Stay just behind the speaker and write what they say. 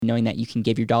knowing that you can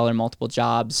give your dollar multiple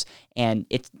jobs, and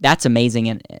that's amazing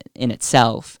in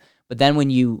itself. But then when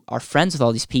you are friends with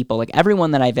all these people, like everyone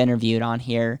that I've interviewed on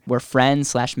here were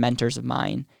friends/mentors of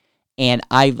mine, and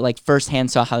I like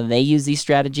firsthand saw how they use these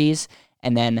strategies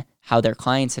and then how their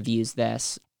clients have used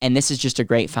this. And this is just a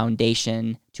great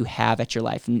foundation to have at your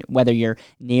life. And whether you're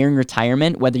nearing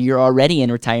retirement, whether you're already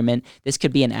in retirement, this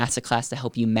could be an asset class to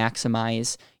help you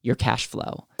maximize your cash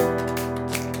flow.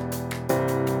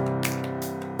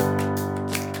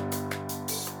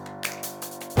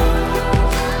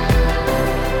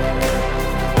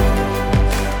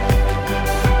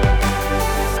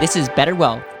 This is Better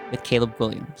Wealth with Caleb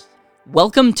Williams.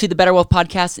 Welcome to the Better Wealth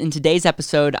Podcast. In today's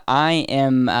episode, I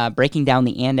am breaking down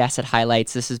the And Asset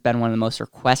highlights. This has been one of the most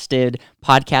requested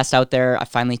podcasts out there. I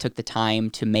finally took the time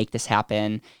to make this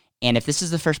happen. And if this is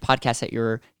the first podcast that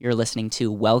you're listening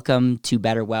to, welcome to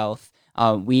Better Wealth.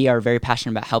 We are very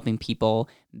passionate about helping people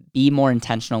be more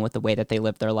intentional with the way that they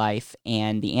live their life.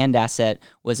 And the And Asset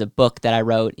was a book that I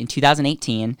wrote in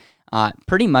 2018.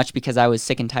 Pretty much because I was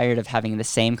sick and tired of having the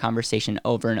same conversation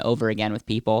over and over again with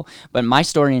people. But my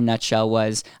story in a nutshell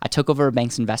was I took over a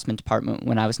bank's investment department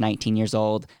when I was 19 years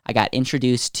old. I got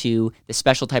introduced to this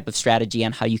special type of strategy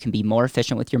on how you can be more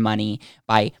efficient with your money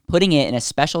by putting it in a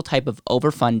special type of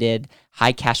overfunded,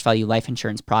 high cash value life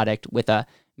insurance product with a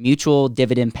mutual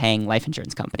dividend paying life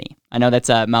insurance company. I know that's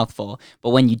a mouthful,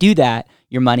 but when you do that,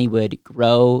 your money would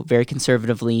grow very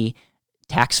conservatively,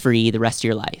 tax-free the rest of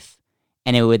your life.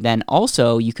 And it would then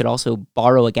also, you could also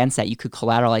borrow against that. You could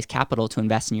collateralize capital to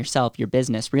invest in yourself, your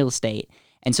business, real estate.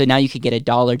 And so now you could get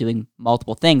 $1 doing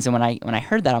multiple things. And when I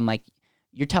heard that, I'm like,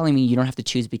 you're telling me you don't have to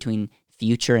choose between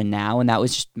future and now? And that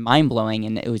was just mind-blowing.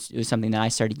 And it was something that I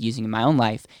started using in my own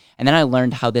life. And then I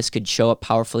learned how this could show up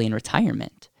powerfully in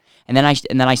retirement. And then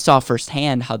I saw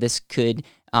firsthand how this could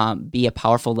be a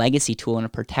powerful legacy tool and a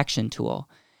protection tool.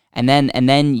 And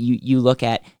then you look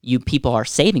at people are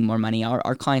saving more money.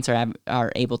 Our clients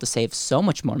are able to save so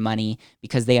much more money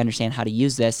because they understand how to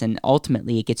use this, and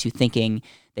ultimately it gets you thinking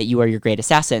that you are your greatest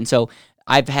asset. And so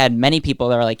I've had many people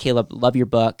that are like, Caleb, love your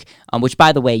book, which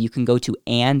by the way, you can go to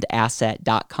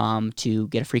andasset.com to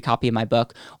get a free copy of my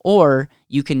book, or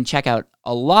you can check out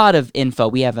a lot of info.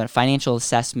 We have a financial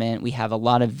assessment. We have a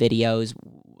lot of videos.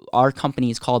 Our company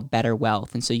is called Better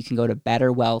Wealth, and so you can go to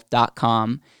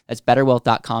betterwealth.com. That's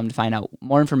betterwealth.com to find out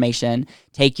more information,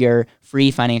 take your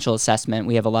free financial assessment.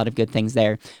 We have a lot of good things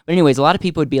there. But anyways, a lot of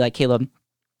people would be like, Caleb,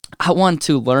 I want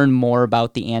to learn more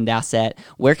about the And Asset.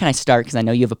 Where can I start? Because I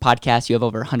know you have a podcast. You have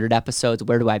over 100 episodes.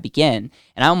 Where do I begin?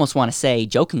 And I almost want to say,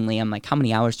 jokingly, I'm like, how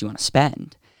many hours do you want to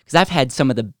spend? Because I've had some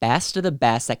of the best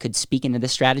that could speak into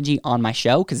this strategy on my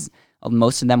show, because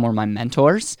most of them were my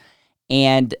mentors.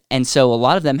 And so a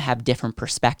lot of them have different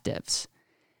perspectives.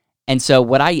 And so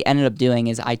what I ended up doing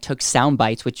is I took sound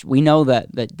bites, which we know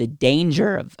the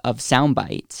danger of sound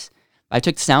bites. I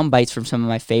took sound bites from some of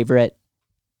my favorite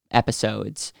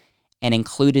episodes and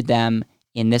included them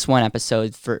in this one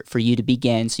episode for you to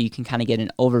begin, so you can kind of get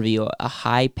an overview, a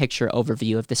high picture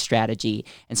overview of the strategy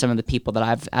and some of the people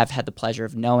that I've had the pleasure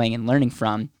of knowing and learning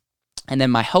from. And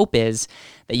then my hope is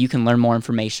that you can learn more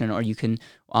information, or you can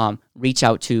reach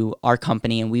out to our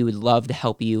company, and we would love to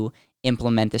help you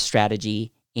implement this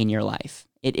strategy in your life.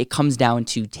 It comes down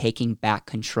to taking back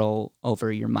control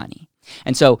over your money.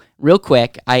 And so real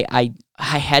quick, I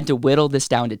had to whittle this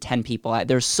down to 10 people.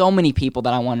 There's so many people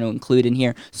that I wanted to include in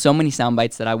here, so many sound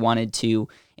bites that I wanted to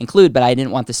include, but I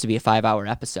didn't want this to be a 5-hour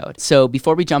episode. So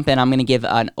before we jump in, I'm going to give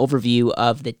an overview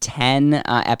of the 10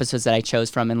 episodes that I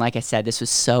chose from. And like I said, this was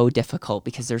so difficult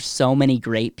because there's so many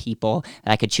great people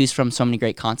that I could choose from, so many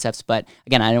great concepts. But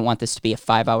again, I didn't want this to be a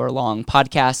 5-hour long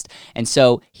podcast. And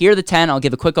so here are the 10. I'll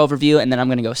give a quick overview, and then I'm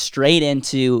going to go straight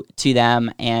into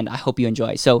them, and I hope you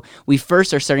enjoy. So we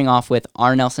first are starting off with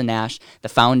R. Nelson Nash, the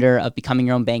founder of Becoming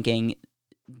Your Own Banking,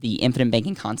 the infinite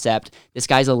banking concept. This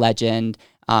guy's a legend.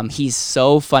 He's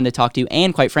so fun to talk to,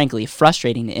 and quite frankly,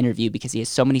 frustrating to interview because he has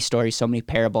so many stories, so many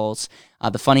parables.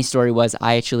 The funny story was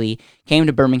I actually came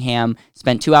to Birmingham,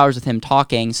 spent 2 hours with him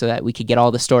talking so that we could get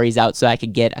all the stories out, so I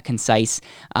could get a concise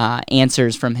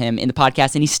answers from him in the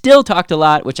podcast. And he still talked a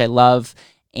lot, which I love.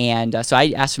 And so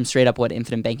I asked him straight up what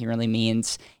infinite banking really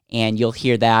means, and you'll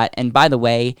hear that. And by the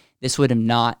way, this would have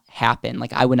not happened.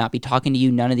 Like, I would not be talking to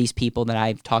you. None of these people that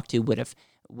I've talked to would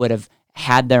have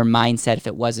had their mindset if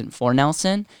it wasn't for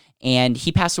Nelson. And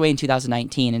he passed away in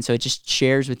 2019. And so it just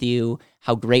shares with you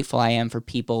how grateful I am for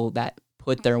people that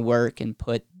put their work and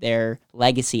put their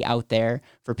legacy out there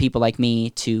for people like me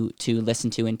to listen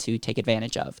to and to take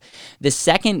advantage of. The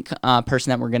second person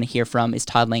that we're going to hear from is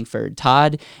Todd Langford.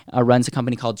 Todd runs a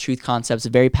company called Truth Concepts,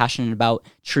 very passionate about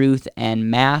truth and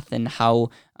math and how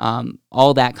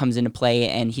All that comes into play,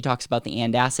 and he talks about the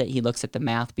and asset. He looks at the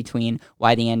math between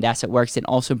why the and asset works, and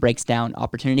also breaks down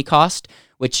opportunity cost,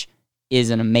 which is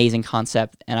an amazing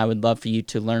concept, and I would love for you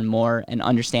to learn more and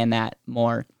understand that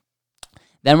more.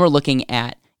 Then we're looking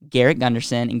at Garrett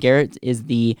Gunderson, and Garrett is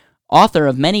the author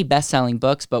of many best-selling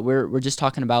books, but we're just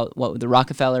talking about what the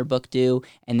Rockefeller book do,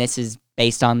 and this is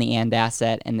based on the and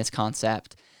asset and this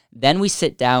concept. Then we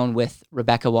sit down with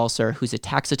Rebecca Walser, who's a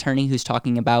tax attorney who's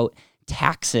talking about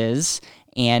taxes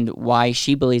and why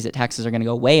she believes that taxes are going to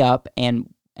go way up,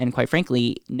 and quite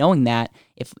frankly, knowing that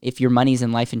if your money's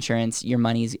in life insurance, your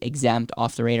money's exempt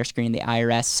off the radar screen of the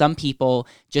IRS. Some people,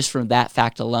 just from that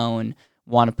fact alone,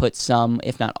 want to put some,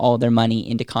 if not all, their money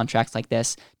into contracts like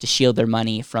this to shield their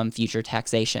money from future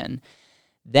taxation.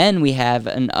 Then we have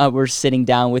we're sitting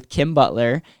down with Kim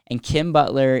Butler, and Kim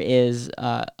Butler is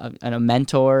a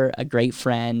mentor, a great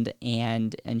friend,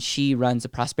 and she runs the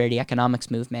Prosperity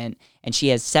Economics Movement, and she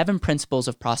has 7 principles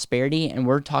of prosperity, and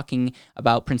we're talking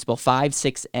about principle 5,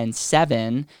 6, and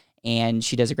 7, and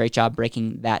she does a great job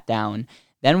breaking that down.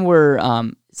 Then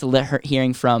we're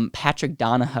hearing from Patrick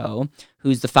Donahoe,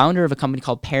 who's the founder of a company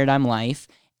called Paradigm Life,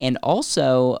 and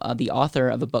also the author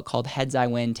of a book called Heads I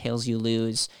Win, Tails You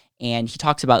Lose. And he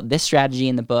talks about this strategy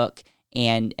in the book,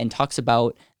 and talks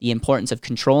about the importance of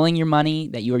controlling your money,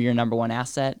 that you are your number one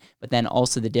asset, but then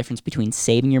also the difference between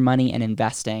saving your money and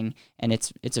investing. And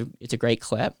it's a great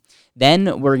clip.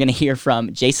 Then we're going to hear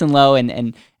from Jason Lowe,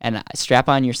 and strap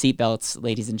on your seatbelts,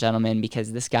 ladies and gentlemen,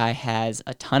 because this guy has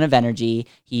a ton of energy.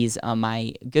 He's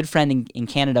my good friend in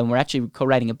Canada, and we're actually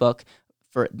co-writing a book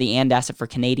for the and asset for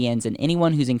Canadians, and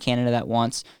anyone who's in Canada that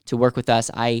wants to work with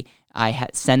us, I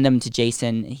send them to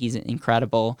Jason. He's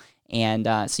incredible, and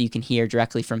so you can hear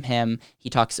directly from him. He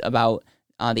talks about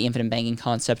the infinite banking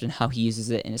concept and how he uses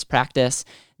it in his practice.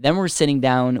 Then we're sitting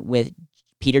down with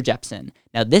Peter Jepson.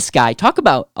 Now, this guy, talk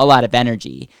about a lot of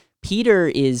energy.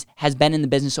 Peter has been in the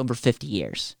business over 50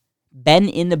 years. Been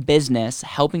in the business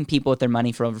helping people with their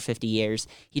money for over 50 years.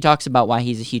 He talks about why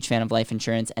he's a huge fan of life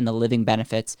insurance and the living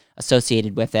benefits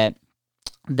associated with it.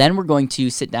 Then we're going to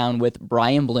sit down with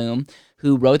Brian Bloom,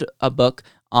 who wrote a book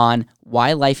on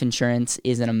why life insurance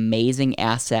is an amazing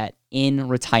asset in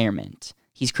retirement.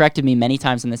 He's corrected me many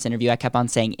times in this interview. I kept on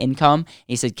saying income. And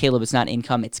he said, Caleb, it's not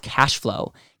income, it's cash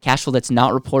flow. Cash flow that's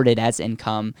not reported as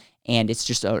income, and it's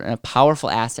just a powerful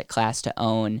asset class to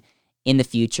own in the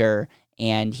future.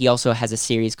 And he also has a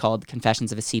series called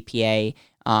Confessions of a CPA.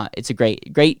 It's a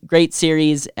great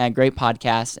series, a great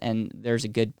podcast, and there's a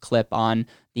good clip on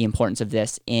the importance of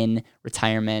this in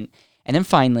retirement. And then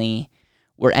finally,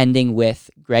 we're ending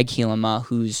with Greg Helema,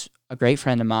 who's a great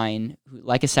friend of mine, who,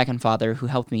 like a second father, who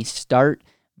helped me start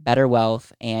Better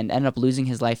Wealth and ended up losing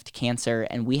his life to cancer.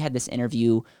 And we had this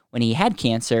interview when he had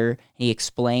cancer. He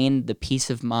explained the peace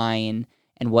of mind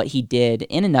and what he did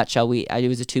in a nutshell. It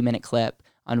was a 2-minute clip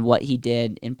on what he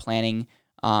did in planning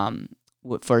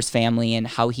for his family and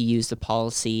how he used the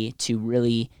policy to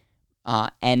really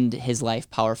end his life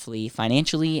powerfully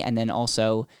financially, and then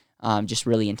also just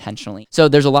really intentionally. So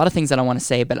there's a lot of things that I want to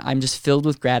say, but I'm just filled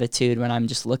with gratitude when I'm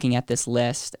just looking at this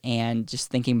list and just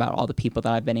thinking about all the people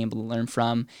that I've been able to learn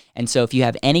from. And so if you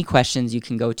have any questions, you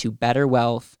can go to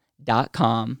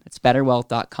betterwealth.com. It's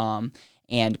betterwealth.com.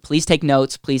 And please take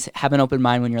notes. Please have an open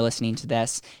mind when you're listening to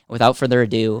this. Without further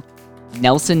ado,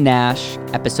 Nelson Nash,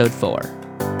 episode 4.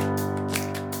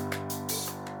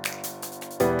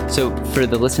 So for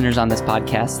the listeners on this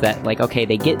podcast that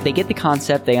they get the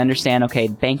concept, they understand, okay,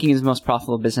 banking is the most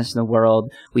profitable business in the world.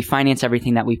 We finance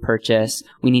everything that we purchase.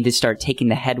 We need to start taking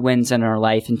the headwinds in our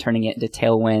life and turning it into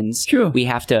tailwinds. Sure. We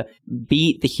have to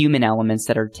beat the human elements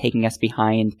that are taking us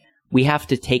behind. We have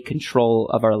to take control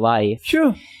of our life.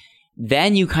 Sure.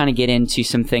 Then you kind of get into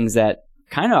some things that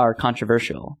kind of are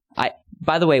controversial.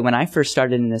 By the way, when I first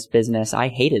started in this business, I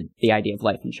hated the idea of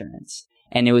life insurance.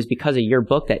 And it was because of your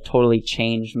book that totally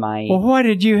changed my... Well, why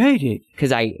did you hate it?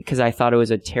 Because I thought it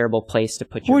was a terrible place to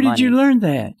put your money. Where did you learn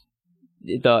that?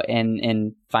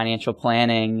 In financial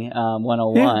planning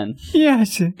 101. Yeah.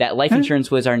 Yes. That life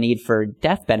insurance was our need for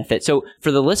death benefit. So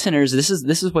for the listeners, this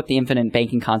is what the infinite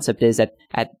banking concept is at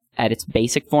its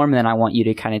basic form. And then I want you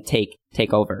to kind of take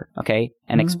over, okay,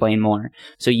 and explain more.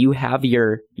 So you have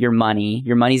your money.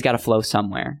 Your money's got to flow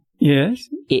somewhere. Yes.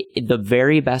 The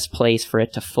very best place for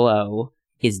it to flow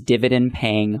is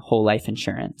dividend-paying whole life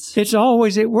insurance. It's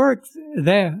always at work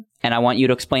there. And I want you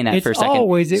to explain that for a second. It's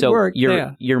always at work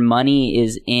there. Your money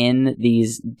is in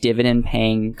these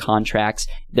dividend-paying contracts.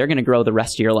 They're going to grow the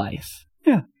rest of your life.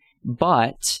 Yeah.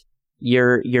 But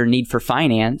your need for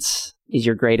finance is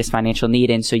your greatest financial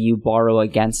need, and so you borrow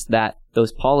against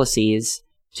those policies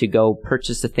to go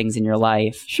purchase the things in your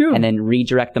life, Sure. and then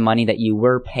redirect the money that you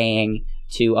were paying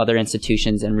to other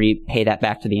institutions and repay that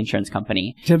back to the insurance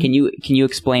company. Can you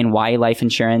explain why life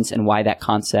insurance and why that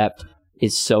concept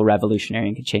is so revolutionary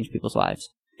and can change people's lives?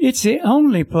 It's the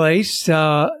only place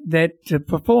that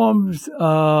performs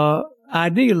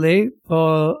ideally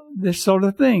for this sort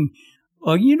of thing.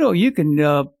 You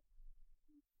can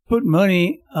put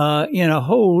money in a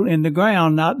hole in the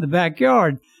ground, not in the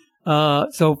backyard,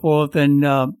 so forth,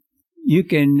 and you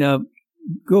can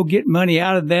go get money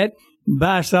out of that,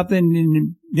 buy something,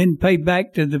 and then pay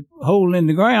back to the hole in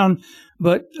the ground.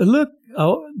 But look,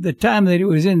 the time that it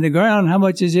was in the ground, how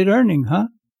much is it earning, huh?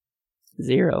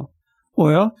 Zero.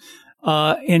 Well,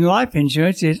 in life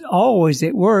insurance, it's always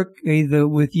at work, either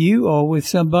with you or with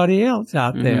somebody else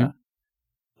out there.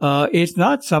 It's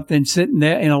not something sitting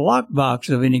there in a lockbox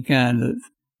of any kind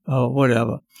of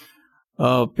whatever.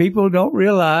 People don't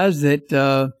realize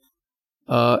that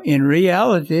in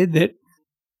reality that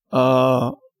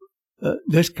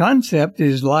this concept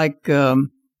is like a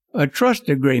trust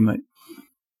agreement.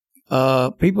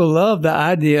 People love the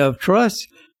idea of trust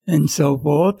and so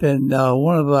forth. And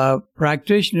one of our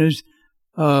practitioners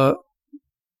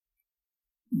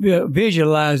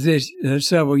visualized this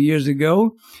several years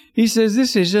ago. He says,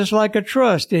 this is just like a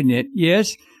trust, isn't it?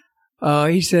 Yes.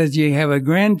 He says you have a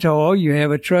grantor, you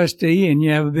have a trustee, and you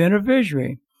have a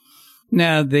beneficiary.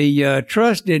 Now, the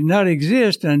trust did not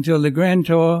exist until the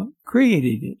grantor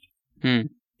created it.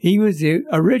 He was the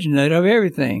originator of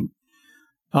everything.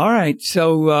 All right,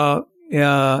 so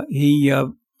he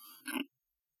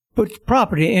puts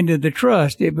property into the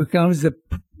trust. It becomes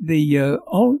the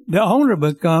owner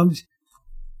becomes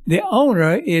the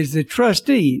owner is the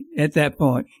trustee at that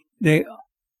point. The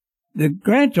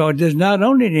grantor does not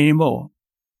own it anymore.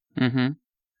 All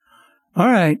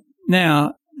right,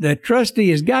 now the trustee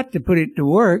has got to put it to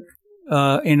work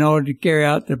in order to carry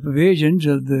out the provisions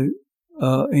of the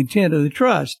intent of the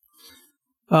trust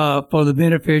for the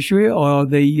beneficiary or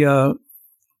the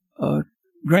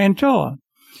grantor.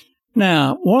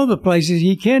 Now, one of the places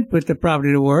he can put the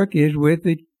property to work is with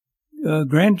the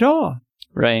grantor.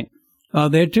 Right.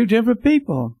 They're two different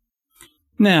people.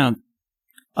 Now,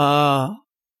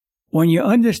 when you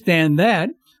understand that,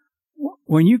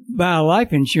 when you buy a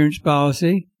life insurance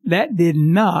policy, that did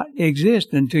not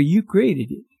exist until you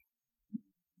created it.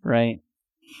 Right.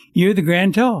 You're the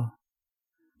grantor.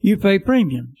 You pay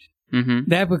premiums.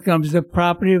 That becomes the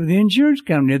property of the insurance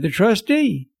company, the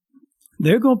trustee.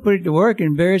 They're going to put it to work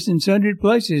in various and sundry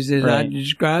places, as I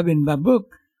describe in my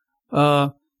book.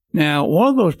 Now, one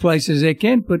of those places they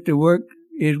can put to work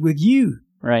is with you.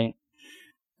 Right.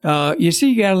 You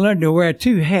see, you got to learn to wear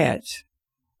two hats.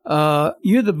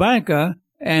 You're the banker,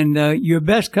 and your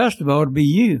best customer ought to be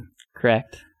you.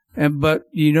 Correct. But,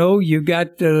 you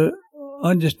got to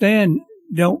understand,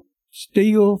 don't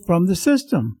steal from the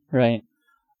system. Right.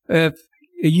 If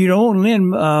you don't lend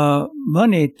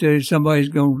money to somebody who's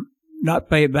going to not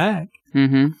pay it back.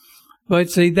 But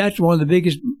see, that's one of the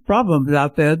biggest problems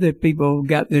out there, that people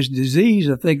got this disease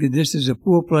of thinking this is a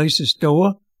poor place to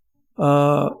store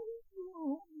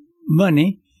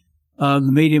money, the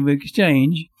medium of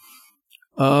exchange,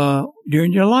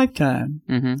 during your lifetime.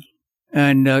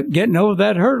 And getting over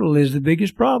that hurdle is the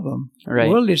biggest problem. Right.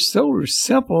 Well, it's so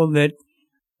simple that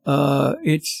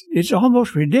it's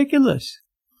almost ridiculous.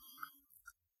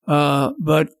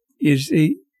 But you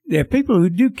see, there are people who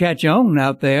do catch on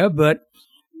out there, but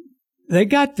they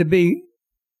got to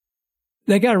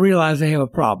realize they have a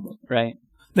problem. Right.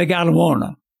 They got to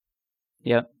wanna.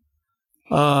 Yep.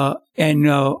 And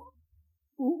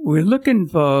we're looking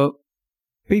for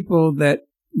people that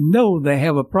know they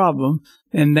have a problem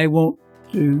and they want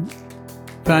to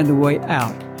find a way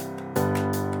out.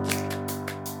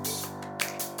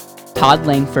 Todd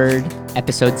Langford,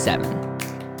 Episode 7.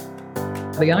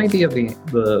 The idea of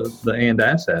the and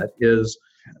asset is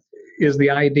the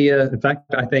idea. In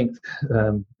fact, I think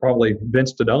probably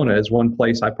Vince Dodona is one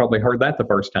place I probably heard that the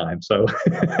first time. So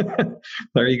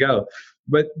there you go.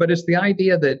 But it's the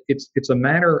idea that it's a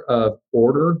matter of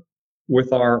order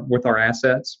with our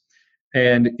assets,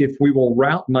 and if we will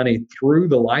route money through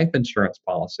the life insurance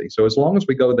policy. So as long as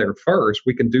we go there first,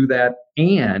 we can do that,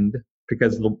 and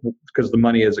because the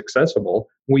money is accessible,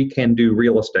 we can do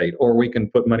real estate, or we can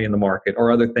put money in the market,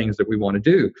 or other things that we want to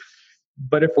do.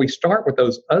 But if we start with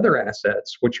those other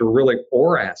assets, which are really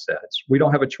core assets, we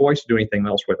don't have a choice to do anything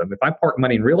else with them. If I park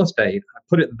money in real estate, I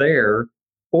put it there,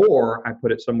 or I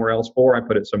put it somewhere else, or I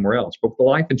put it somewhere else. But with the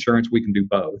life insurance, we can do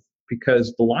both,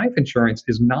 because the life insurance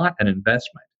is not an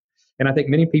investment. And I think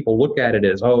many people look at it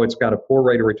as, it's got a poor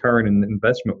rate of return in the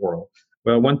investment world.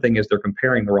 Well, one thing is they're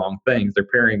comparing the wrong things. They're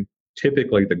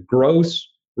typically the gross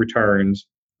returns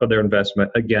of their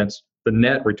investment against the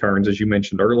net returns, as you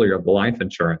mentioned earlier, of the life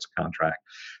insurance contract.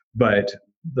 But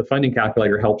the funding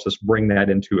calculator helps us bring that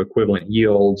into equivalent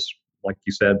yields, like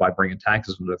you said, by bringing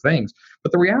taxes and other things.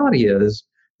 But the reality is,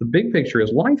 the big picture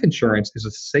is life insurance is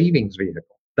a savings vehicle.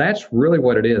 That's really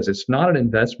what it is. It's not an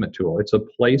investment tool. It's a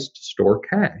place to store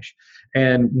cash.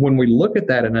 And when we look at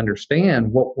that and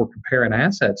understand what we're comparing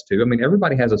assets to, I mean,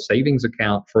 everybody has a savings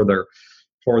account for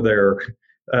their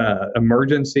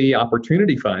emergency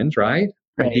opportunity funds, right?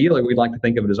 Ideally, we'd like to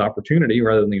think of it as opportunity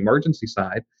rather than the emergency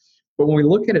side. But when we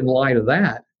look at it in light of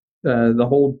that, the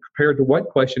whole compared to what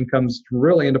question comes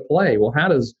really into play. Well, how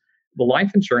does the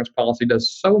life insurance policy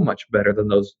does so much better than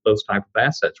those type of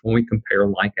assets when we compare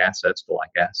like assets to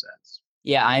like assets?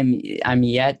 Yeah, I'm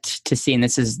yet to see, and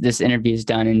this interview is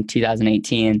done in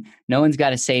 2018. No one's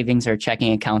got a savings or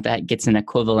checking account that gets an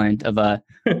equivalent of a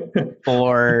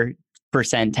 4%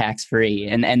 tax free.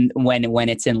 And when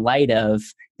it's in light of,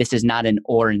 this is not an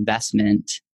or investment,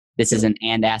 this is an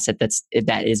and asset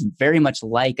that is very much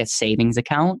like a savings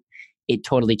account. It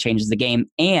totally changes the game.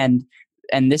 And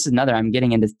this is another, I'm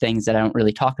getting into things that I don't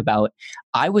really talk about.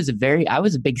 I was a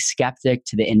big skeptic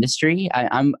to the industry.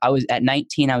 I was at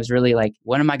 19, I was really like,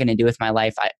 what am I going to do with my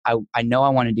life? I know I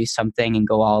want to do something and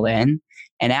go all in.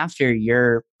 And after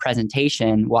your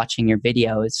presentation, watching your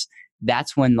videos,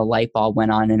 that's when the light bulb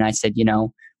went on. And I said,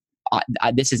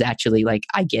 this is actually like,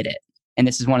 I get it. And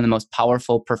this is one of the most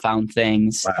powerful, profound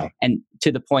things. Wow. And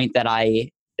to the point that I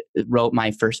wrote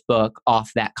my first book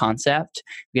off that concept,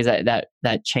 because that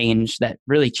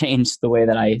really changed the way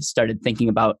that I started thinking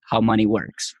about how money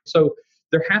works. So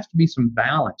there has to be some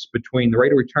balance between the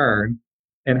rate of return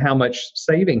and how much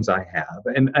savings I have.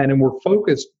 And we're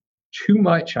focused too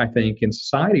much, I think, in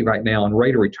society right now on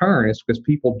rate of return is because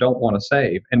people don't want to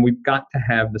save. And we've got to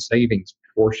have the savings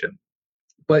portion.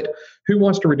 But who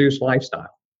wants to reduce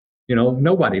lifestyle?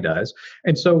 Nobody does.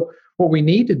 And so what we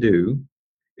need to do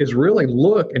is really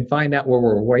look and find out where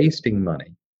we're wasting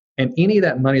money. And any of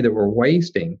that money that we're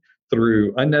wasting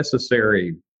through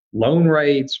unnecessary loan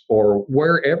rates or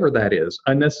wherever that is,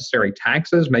 unnecessary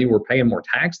taxes, maybe we're paying more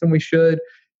tax than we should.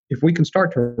 If we can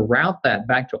start to route that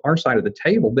back to our side of the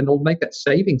table, then it'll make that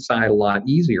saving side a lot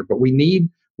easier. But we need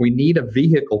a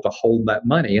vehicle to hold that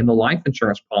money, and the life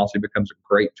insurance policy becomes a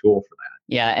great tool for that.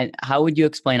 Yeah, and how would you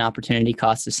explain opportunity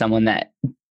cost to someone that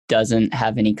doesn't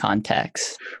have any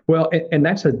context? Well, and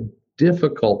that's a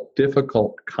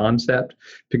difficult concept,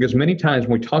 because many times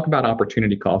when we talk about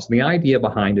opportunity cost, the idea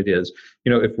behind it is,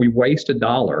 if we waste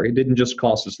 $1, it didn't just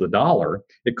cost us the dollar,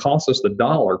 it costs us the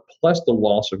dollar plus the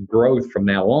loss of growth from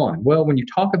now on. Well, when you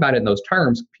talk about it in those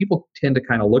terms, people tend to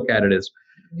kind of look at it as,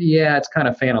 yeah, it's kind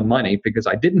of phantom money because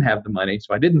I didn't have the money,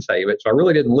 so I didn't save it, so I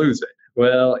really didn't lose it.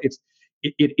 Well,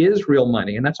 it is real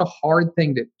money, and that's a hard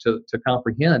thing to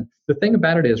comprehend. The thing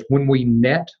about it is when we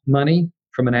net money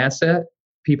from an asset,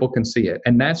 people can see it.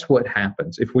 And that's what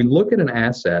happens. If we look at an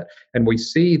asset and we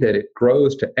see that it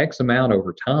grows to X amount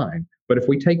over time, but if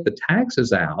we take the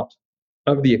taxes out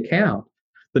of the account,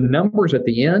 the numbers at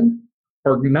the end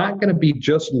are not going to be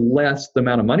just less the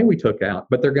amount of money we took out,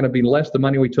 but they're going to be less the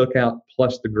money we took out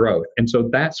plus the growth. And so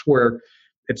that's where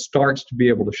it starts to be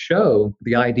able to show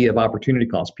the idea of opportunity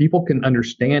cost. People can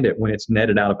understand it when it's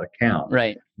netted out of account,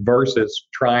 right? Versus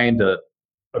trying to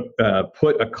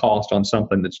put a cost on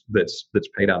something that's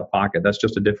paid out of pocket. That's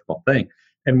just a difficult thing.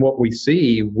 And what we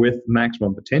see with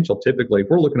maximum potential, typically, if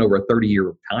we're looking over a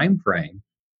 30-year time frame,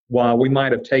 while we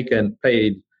might have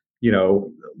paid,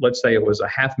 let's say it was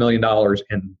 $500,000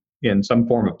 in some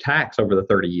form of tax over the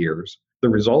 30 years, the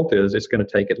result is it's going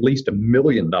to take at least $1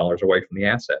 million away from the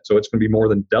asset. So it's going to be more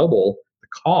than double the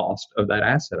cost of that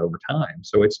asset over time.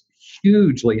 So it's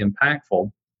hugely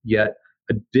impactful, yet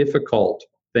a difficult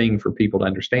thing for people to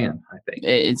understand, I think.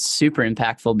 It's super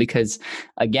impactful because,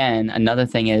 again, another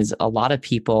thing is a lot of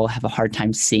people have a hard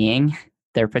time seeing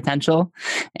their potential.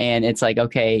 And it's like,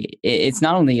 okay, it's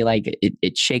not only like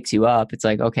it shakes you up. It's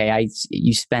like, okay,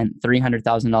 you spent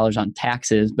 $300,000 on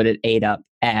taxes, but it ate up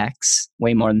X,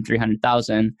 way more than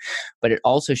 300,000. But it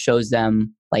also shows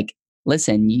them like,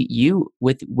 listen, you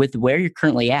with where you're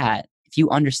currently at, if you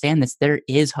understand this, there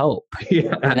is hope.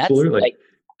 Yeah, absolutely.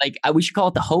 We should call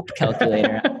it the hope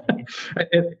calculator.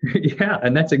 Yeah,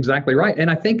 and that's exactly right. And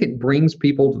I think it brings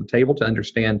people to the table to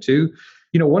understand too,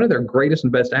 one of their greatest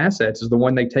and best assets is the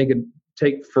one they take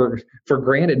for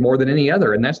granted more than any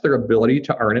other, and that's their ability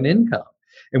to earn an income.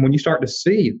 And when you start to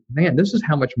see, man, this is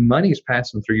how much money is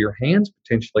passing through your hands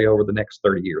potentially over the next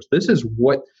 30 years. This is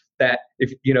what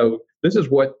this is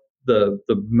what the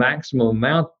maximum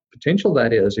amount potential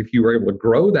that is if you were able to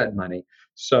grow that money.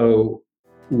 So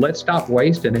let's stop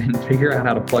wasting it and figure out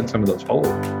how to plug some of those holes.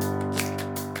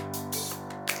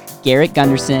 Garrett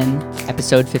Gunderson,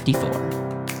 episode 54.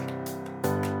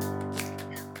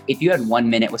 If you had 1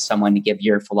 minute with someone to give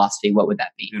your philosophy, what would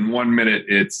that be? In 1 minute,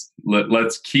 it's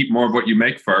let's keep more of what you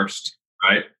make first,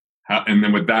 right? And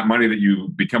then with that money that you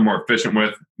become more efficient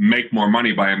with, make more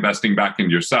money by investing back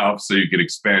into yourself so you could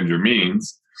expand your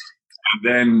means. And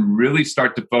then really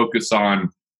start to focus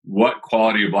on what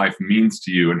quality of life means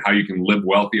to you and how you can live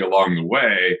wealthy along the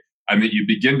way. And that you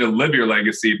begin to live your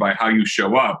legacy by how you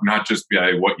show up, not just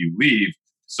by what you leave.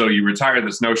 So you retire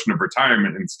this notion of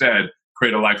retirement, instead,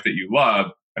 create a life that you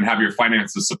love, and have your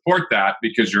finances support that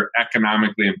because you're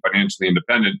economically and financially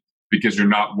independent, because you're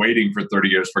not waiting for 30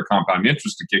 years for compound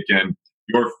interest to kick in.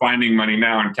 You're finding money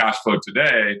now and cash flow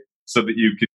today so that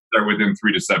you can get there within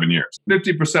 3 to 7 years.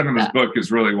 50% of this book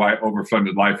is really why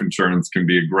overfunded life insurance can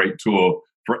be a great tool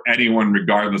for anyone,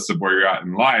 regardless of where you're at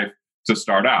in life, to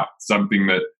start out. Something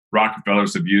that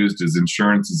Rockefellers have used as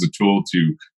insurance as a tool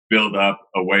to build up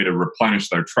a way to replenish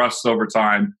their trusts over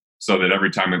time, so that every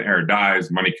time an heir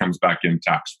dies, money comes back in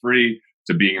tax-free,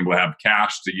 to being able to have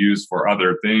cash to use for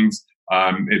other things.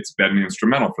 It's been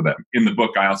instrumental for them. In the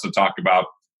book, I also talk about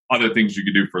other things you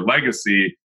could do for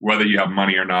legacy, whether you have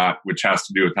money or not, which has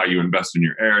to do with how you invest in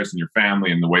your heirs and your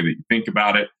family and the way that you think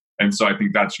about it. And so I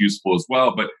think that's useful as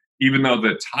well. But even though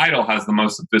the title has the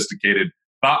most sophisticated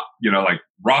thought, like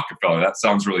Rockefeller, that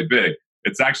sounds really big.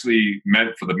 It's actually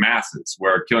meant for the masses,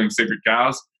 where Killing Sacred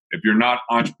Cows, if you're not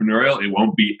entrepreneurial, it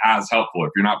won't be as helpful.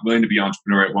 If you're not willing to be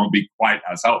entrepreneurial, it won't be quite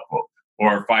as helpful.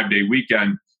 Or 5-Day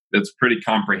Weekend, that's pretty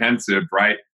comprehensive,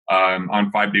 right?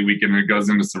 On 5-Day Weekend, it goes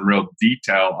into some real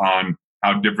detail on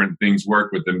how different things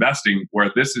work with investing,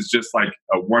 where this is just like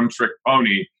a one-trick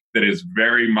pony that is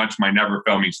very much my never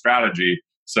fail me strategy.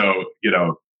 So,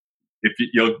 if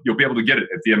you'll be able to get it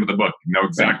at the end of the book, know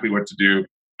exactly what to do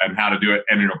and how to do it,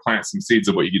 and it'll plant some seeds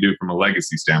of what you can do from a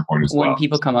legacy standpoint as well. When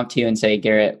people come up to you and say,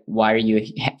 Garrett, why are you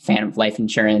a fan of life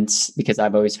insurance? Because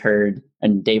I've always heard,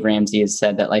 and Dave Ramsey has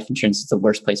said that life insurance is the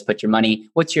worst place to put your money.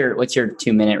 What's your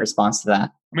 2-minute response to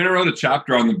that? I wrote a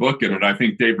chapter on the book in it. I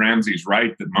think Dave Ramsey's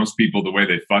right that most people, the way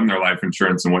they fund their life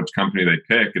insurance and which company they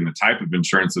pick and the type of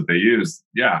insurance that they use,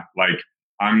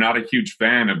 I'm not a huge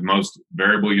fan of most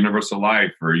variable universal life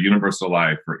or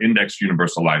indexed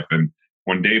universal life. And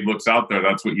when Dave looks out there,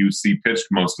 that's what you see pitched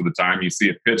most of the time. You see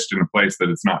it pitched in a place that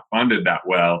it's not funded that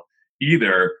well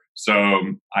either. So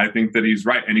I think that he's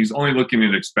right. And he's only looking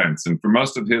at expense. And for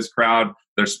most of his crowd,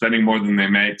 they're spending more than they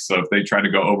make. So if they try to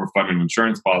go overfund an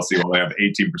insurance policy while they have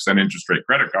 18% interest rate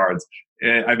credit cards,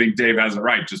 I think Dave has it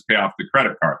right. Just pay off the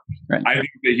credit card. Right. I think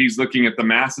that he's looking at the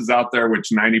masses out there, which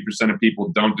 90% of people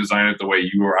don't design it the way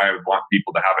you or I would want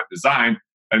people to have it designed.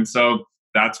 And so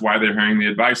that's why they're hearing the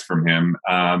advice from him.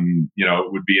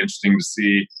 It would be interesting to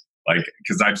see,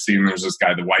 because I've seen there's this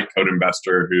guy, the White Coat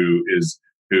Investor, who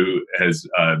has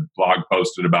blog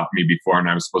posted about me before, and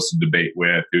I was supposed to debate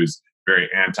with, who's very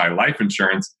anti-life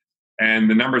insurance. And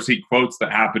the numbers he quotes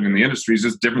that happen in the industry is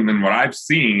just different than what I've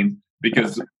seen,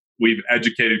 because we've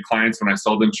educated clients when I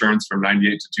sold insurance from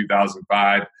 98 to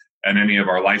 2005, and any of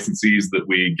our licensees that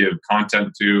we give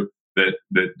content to that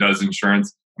does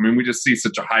insurance. We just see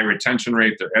such a high retention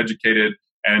rate. They're educated.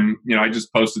 And, I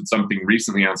just posted something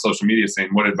recently on social media saying,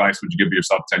 what advice would you give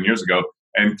yourself 10 years ago?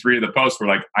 And 3 of the posts were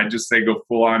like, I just say go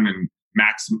full on and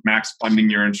max funding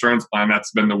your insurance plan.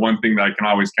 That's been the one thing that I can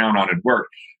always count on at work.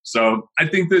 So I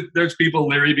think that there's people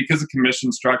leery because of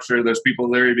commission structure. There's people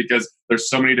leery because there's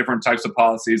so many different types of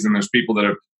policies, and there's people that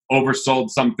have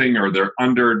oversold something, or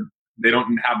they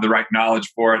don't have the right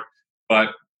knowledge for it. But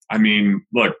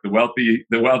look, the wealthy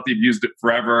have used it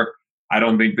forever. I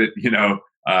don't think that,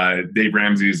 Dave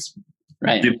Ramsey's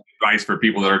giving advice for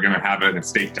people that are going to have an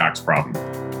estate tax problem.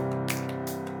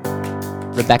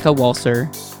 Rebecca Walser,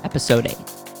 episode 8.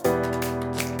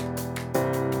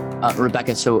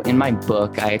 Rebecca, so in my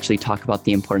book, I actually talk about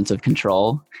the importance of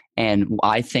control. And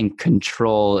I think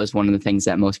control is one of the things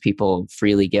that most people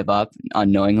freely give up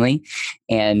unknowingly.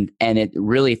 And it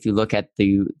really, if you look at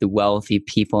the wealthy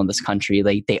people in this country,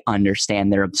 they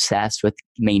understand, they're obsessed with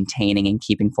maintaining and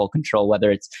keeping full control,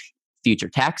 whether it's future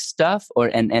tax stuff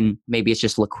and maybe it's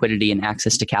just liquidity and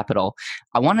access to capital.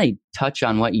 I want to touch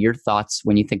on what your thoughts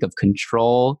when you think of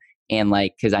control and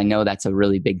because I know that's a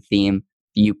really big theme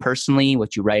you personally,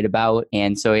 what you write about.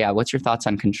 And so, yeah, what's your thoughts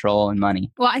on control and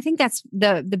money? Well, I think that's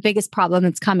the biggest problem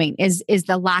that's coming is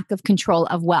the lack of control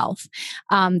of wealth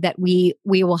that we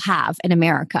will have in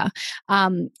America.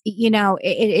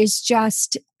 It is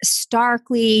just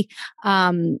starkly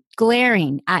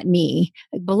glaring at me,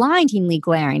 blindingly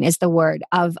glaring is the word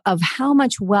of how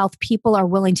much wealth people are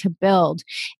willing to build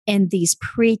in these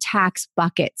pre-tax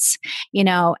buckets,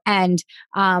 and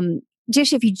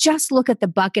Dish, if you just look at the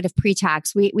bucket of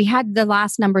pre-tax, we had the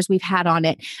last numbers we've had on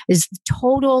it is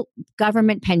total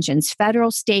government pensions,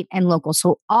 federal, state, and local.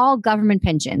 So all government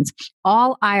pensions,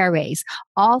 all IRAs,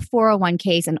 all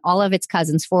 401ks, and all of its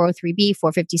cousins, 403b,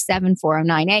 457,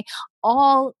 409a,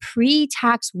 all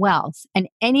pre-tax wealth in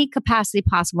any capacity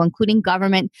possible, including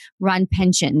government-run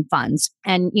pension funds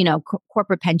and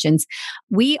corporate pensions.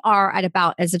 We are at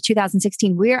about, as of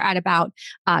 2016, we're at about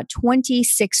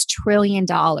 $26 trillion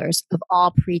of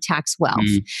all pre-tax wealth,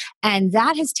 and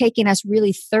that has taken us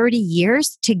really 30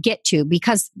 years to get to,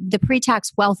 because the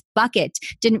pre-tax wealth bucket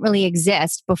didn't really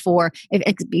exist before,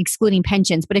 excluding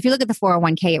pensions. But if you look at the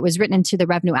 401k, it was written into the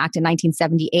Revenue Act in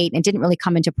 1978 and didn't really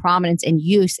come into prominence and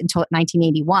use until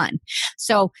 1981.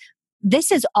 So this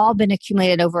has all been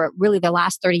accumulated over really the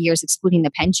last 30 years, excluding the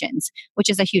pensions, which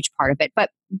is a huge part of it. But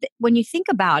when you think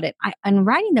about it, in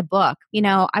writing the book,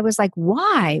 I was like,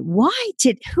 why?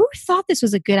 Who thought this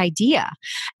was a good idea?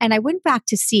 And I went back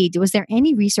to see, was there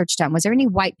any research done? Was there any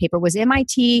white paper? Was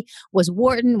MIT, was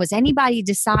Wharton, was anybody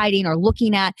deciding or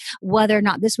looking at whether or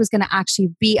not this was going to actually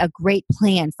be a great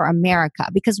plan for America?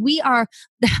 Because we are,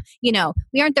 we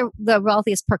aren't the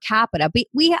wealthiest per capita, but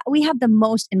we have the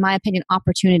most, in my opinion,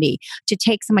 opportunity to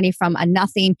take somebody from a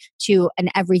nothing to an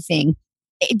everything,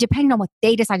 depending on what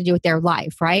they decide to do with their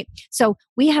life, right? So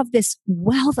we have this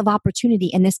wealth of opportunity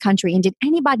in this country. And did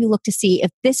anybody look to see if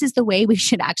this is the way we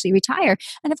should actually retire?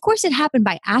 And of course, it happened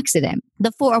by accident.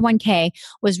 The 401k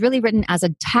was really written as a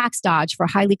tax dodge for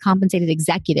highly compensated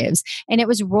executives. And it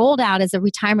was rolled out as a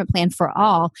retirement plan for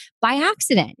all by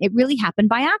accident. It really happened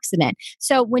by accident.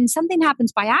 So when something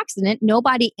happens by accident,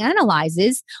 nobody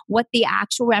analyzes what the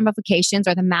actual ramifications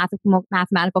or the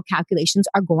mathematical calculations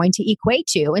are going to equate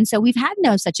to. And so we've had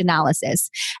no such analysis.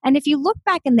 And if you look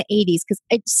back in the 80s, because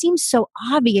it seems so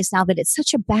obvious now that it's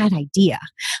such a bad idea,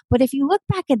 but if you look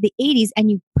back at the 80s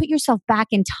and you put yourself back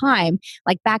in time,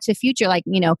 like Back to the Future,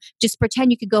 just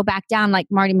pretend you could go back down like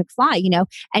Marty McFly,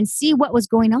 and see what was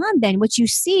going on then, what you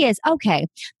see is, okay,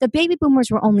 the baby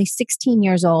boomers were only 16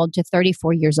 years old to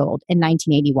 34 years old in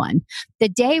 1981. The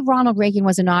day Ronald Reagan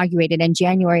was inaugurated in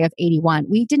January of 81,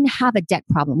 we didn't have a debt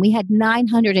problem. We had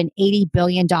 $980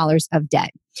 billion of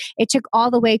debt. It took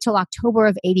all the way till October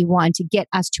of 81 to get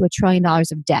us to $1 trillion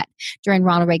of debt during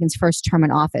Ronald Reagan's first term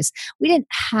in office. We didn't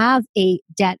have a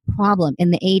debt problem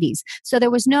in the 80s. So there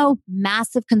was no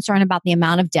massive concern about the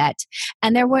amount of debt.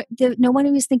 And no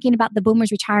one was thinking about the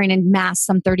boomers retiring en masse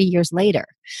some 30 years later.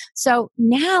 So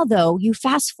now, though, you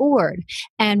fast forward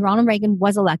and Ronald Reagan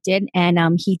was elected, and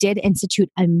he did institute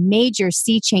a major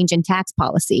sea change in tax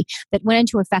policy that went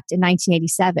into effect in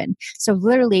 1987. So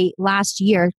literally last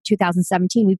year,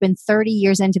 2017, we've been 30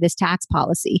 years into this tax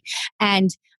policy. And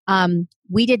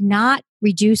we did not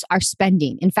reduce our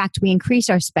spending. In fact, we increased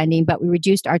our spending, but we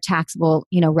reduced our taxable,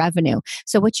 revenue.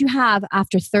 So what you have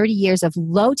after 30 years of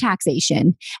low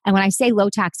taxation, and when I say low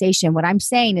taxation, what I'm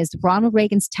saying is Ronald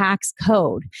Reagan's tax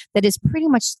code that has pretty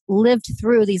much lived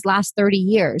through these last 30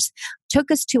 years took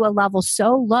us to a level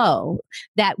so low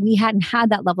that we hadn't had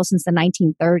that level since the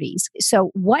 1930s.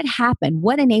 So what happened?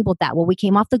 What enabled that? Well, we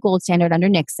came off the gold standard under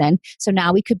Nixon. So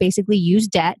now we could basically use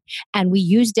debt, and we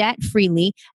use debt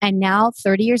freely. And now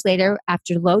 30 years later,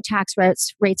 after low tax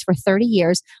rates for 30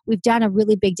 years, we've done a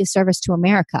really big disservice to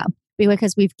America,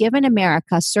 because we've given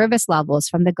America service levels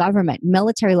from the government,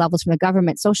 military levels from the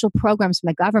government, social programs from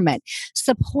the government,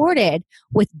 supported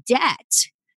with debt,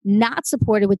 not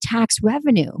supported with tax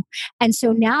revenue. And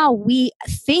so now we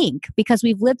think, because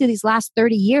we've lived through these last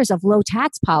 30 years of low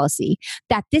tax policy,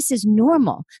 that this is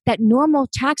normal, that normal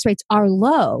tax rates are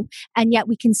low, and yet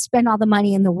we can spend all the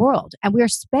money in the world. And we're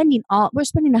spending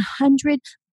 $100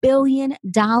 billion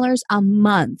a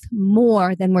month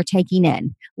more than we're taking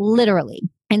in, literally.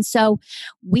 And so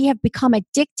we have become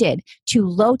addicted to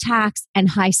low tax and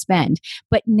high spend.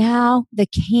 But now the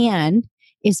can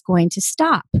is going to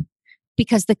stop,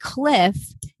 because the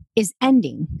cliff is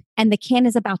ending and the can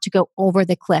is about to go over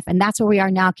the cliff. And that's where we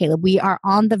are now, Caleb. We are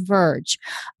on the verge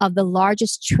of the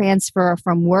largest transfer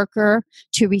from worker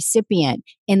to recipient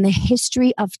in the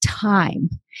history of time.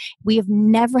 We have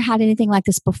never had anything like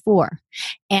this before.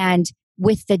 And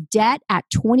With the debt at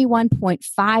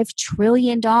 $21.5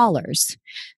 trillion,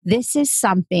 this is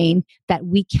something that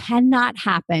we cannot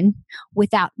happen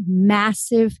without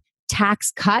massive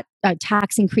tax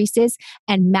increases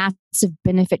and massive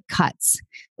benefit cuts.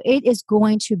 It is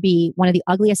going to be one of the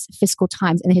ugliest fiscal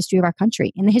times in the history of our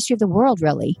country, in the history of the world,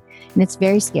 really. And it's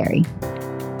very scary.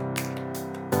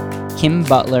 Kim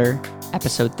Butler,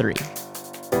 episode 3.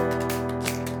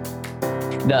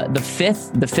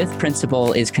 The fifth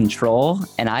principle is control,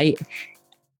 and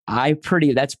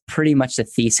that's pretty much the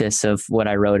thesis of what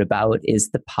I wrote about,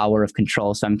 is the power of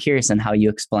control. So I'm curious on how you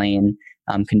explain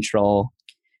control.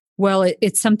 Well,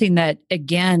 it's something that,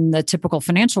 again, the typical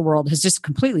financial world has just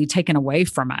completely taken away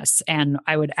from us. And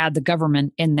I would add the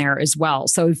government in there as well.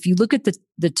 So if you look at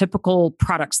the typical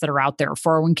products that are out there,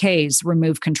 401ks,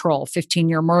 remove control,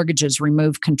 15-year mortgages,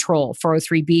 remove control,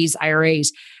 403bs,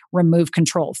 IRAs, remove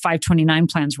control, 529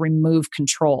 plans, remove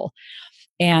control.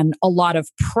 And a lot of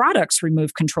products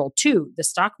remove control too. The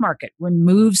stock market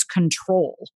removes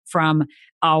control from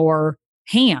our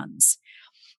hands.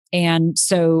 And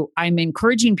so I'm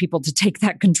encouraging people to take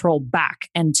that control back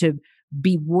and to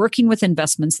be working with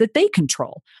investments that they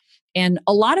control. And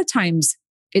a lot of times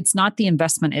it's not the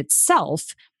investment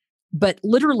itself, but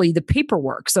literally the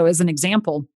paperwork. So as an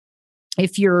example,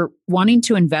 if you're wanting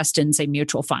to invest in, say,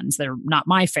 mutual funds, they're not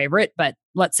my favorite, but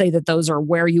let's say that those are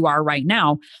where you are right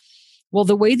now. Well,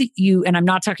 the way that and I'm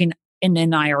not talking in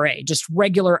an IRA, just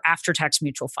regular after-tax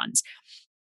mutual funds.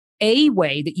 A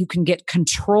way that you can get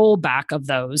control back of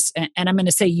those, and I'm going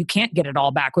to say you can't get it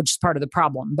all back, which is part of the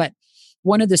problem, but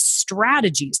one of the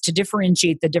strategies to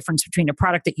differentiate the difference between a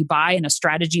product that you buy and a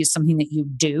strategy is something that you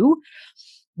do.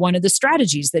 One of the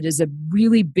strategies that is a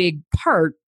really big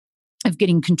part of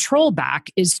getting control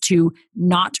back is to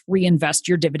not reinvest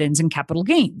your dividends and capital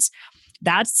gains.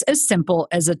 That's as simple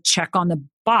as a check on the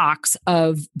box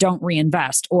of don't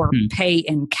reinvest, or pay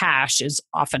in cash is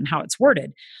often how it's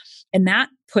worded. And that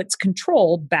puts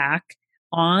control back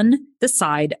on the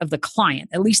side of the client,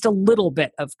 at least a little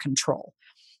bit of control.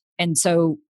 And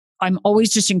so I'm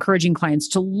always just encouraging clients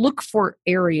to look for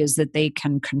areas that they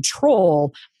can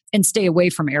control and stay away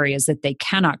from areas that they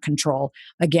cannot control.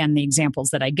 Again, the examples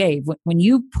that I gave, when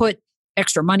you put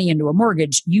extra money into a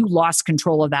mortgage, you lost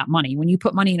control of that money. When you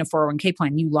put money in a 401k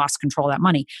plan, you lost control of that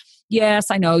money.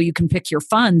 Yes, I know you can pick your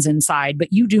funds inside, but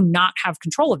you do not have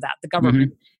control of that. The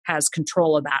government has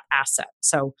control of that asset.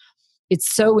 So it's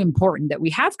so important that we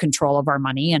have control of our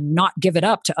money and not give it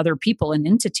up to other people and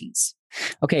entities.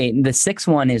 Okay, the sixth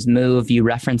one is move. You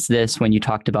referenced this when you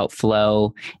talked about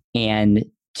flow, and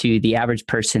to the average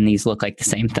person, these look like the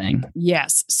same thing.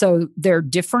 Yes. So they're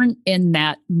different in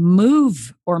that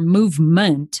move or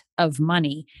movement of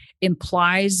money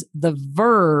implies the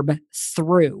verb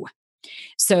through.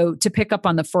 So to pick up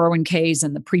on the 401ks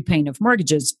and the prepaying of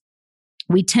mortgages,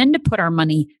 we tend to put our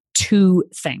money to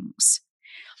things.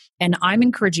 And I'm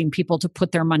encouraging people to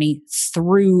put their money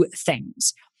through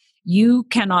things. You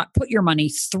cannot put your money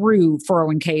through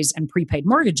 401ks and prepaid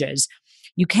mortgages.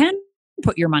 You can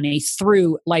put your money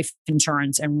through life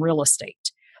insurance and real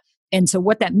estate. And so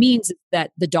what that means is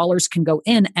that the dollars can go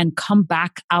in and come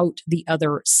back out the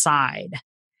other side.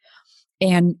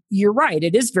 And you're right,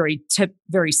 it is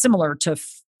very similar to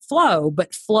flow,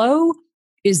 but flow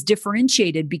is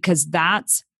differentiated because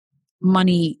that's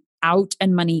money out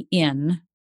and money in,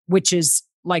 which is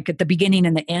like at the beginning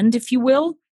and the end, if you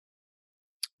will.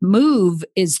 Move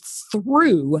is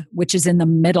through, which is in the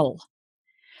middle.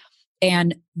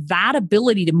 And that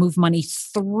ability to move money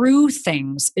through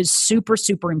things is super,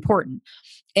 super important.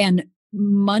 And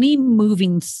money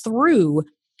moving through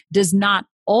does not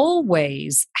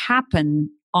always happen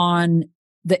on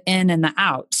the in and the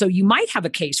out. So you might have a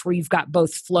case where you've got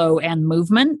both flow and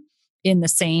movement in the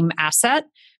same asset,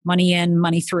 money in,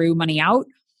 money through, money out,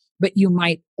 but you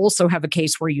might also have a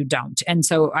case where you don't. And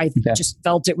so I just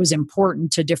felt it was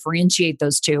important to differentiate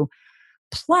those two.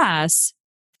 Plus,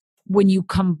 when you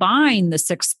combine the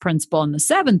sixth principle and the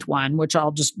seventh one, which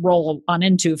I'll just roll on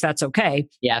into if that's okay.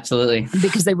 Yeah, absolutely.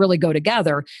 Because they really go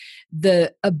together.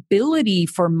 The ability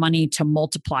for money to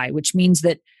multiply, which means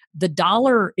that the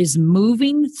dollar is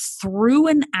moving through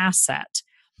an asset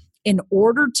in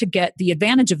order to get the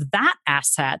advantage of that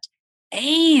asset,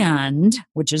 and,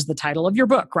 which is the title of your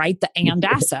book, right? The and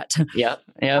asset. Yep.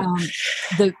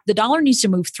 The dollar needs to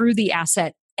move through the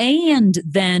asset and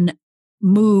then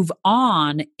move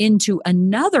on into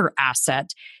another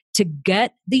asset to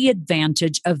get the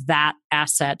advantage of that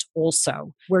asset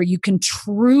also, where you can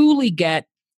truly get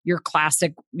your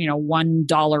classic,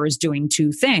 $1 is doing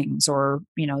two things, or,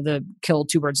 the kill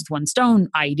two birds with one stone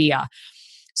idea.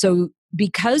 So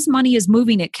because money is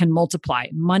moving, it can multiply.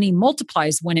 Money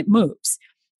multiplies when it moves.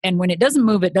 And when it doesn't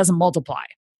move, it doesn't multiply.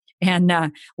 And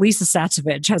Lisa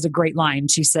Satsevich has a great line.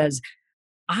 She says,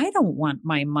 I don't want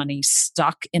my money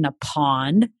stuck in a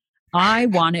pond. I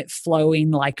want it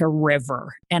flowing like a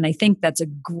river. And I think that's a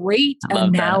great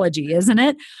analogy, isn't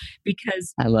it?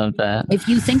 Because I love that. If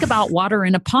you think about water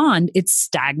in a pond, it's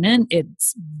stagnant,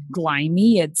 it's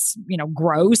grimy, it's,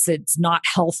 gross, it's not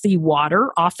healthy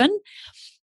water often.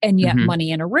 And yet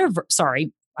money in a river,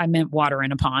 sorry, I meant water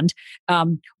in a pond.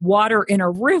 Water in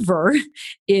a river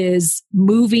is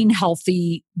moving,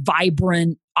 healthy,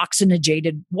 vibrant,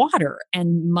 oxygenated water.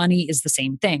 And money is the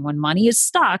same thing. When money is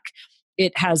stuck,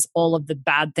 it has all of the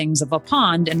bad things of a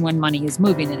pond. And when money is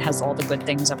moving, it has all the good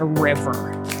things of a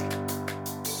river.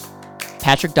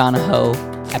 Patrick Donahoe,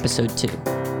 episode 2.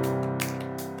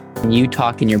 You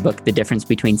talk in your book the difference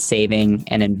between saving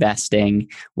and investing.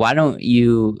 Why don't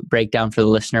you break down for the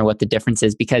listener what the difference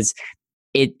is? Because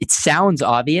it sounds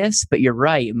obvious, but you're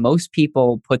right. Most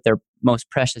people put their most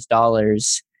precious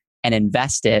dollars and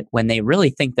invest it when they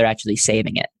really think they're actually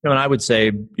saving it. And I would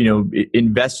say,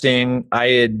 investing, I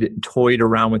had toyed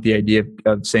around with the idea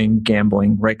of saying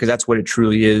gambling, right? Because that's what it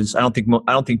truly is. I don't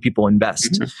think people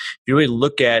invest. Mm-hmm. If you really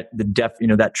look at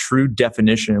that true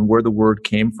definition and where the word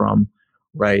came from,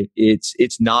 right?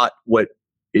 It's not what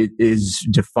it is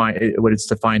defined, what it's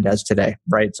defined as today,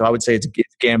 right? So I would say it's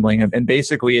gambling, and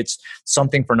basically it's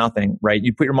something for nothing, right?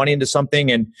 You put your money into something,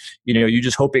 and you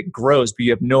just hope it grows, but you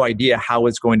have no idea how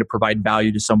it's going to provide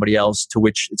value to somebody else, to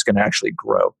which it's going to actually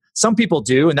grow. Some people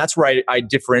do, and that's where I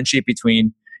differentiate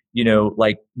between,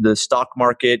 like the stock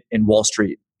market and Wall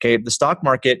Street. Okay, the stock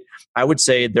market, I would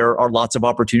say there are lots of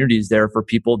opportunities there for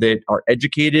people that are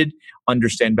educated,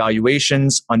 understand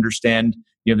valuations, understand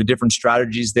the different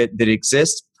strategies that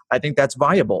exist. I think that's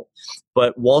viable.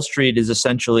 But Wall Street is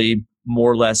essentially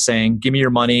more or less saying, "Give me your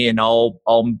money, and I'll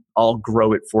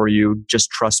grow it for you. Just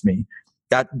trust me."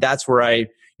 That's where I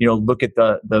look at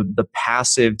the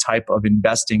passive type of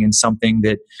investing in something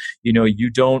that you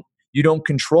don't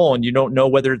control, and you don't know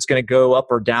whether it's going to go up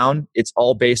or down. It's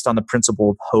all based on the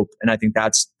principle of hope, and I think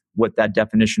that's what that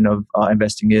definition of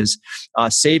investing is.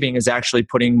 Saving is actually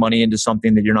putting money into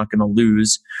something that you're not going to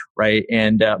lose, right?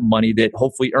 And money that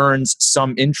hopefully earns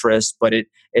some interest, but it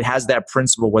has that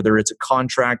principle, whether it's a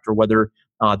contract or whether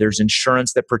there's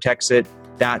insurance that protects it.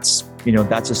 That's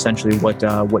essentially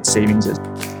what savings is.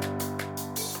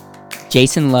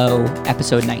 Jason Lowe,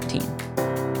 episode 19.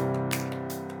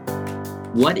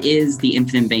 What is the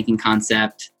infinite banking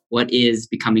concept? What is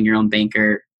becoming your own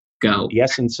banker? Go. The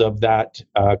essence of that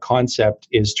concept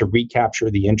is to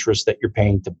recapture the interest that you're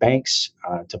paying to banks,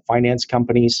 to finance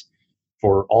companies,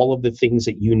 for all of the things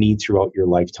that you need throughout your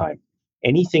lifetime.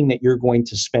 Anything that you're going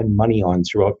to spend money on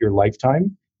throughout your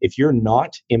lifetime, if you're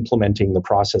not implementing the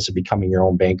process of becoming your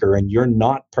own banker and you're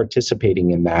not participating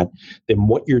in that, then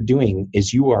what you're doing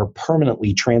is you are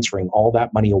permanently transferring all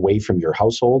that money away from your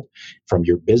household, from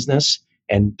your business,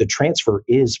 and the transfer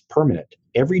is permanent.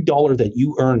 Every dollar that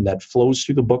you earn that flows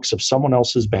through the books of someone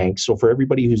else's bank, so for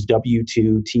everybody who's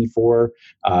W-2,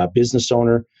 T4, business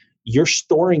owner, you're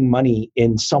storing money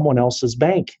in someone else's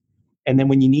bank. And then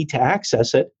when you need to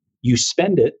access it, you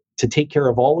spend it to take care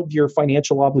of all of your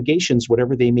financial obligations,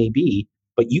 whatever they may be,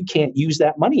 but you can't use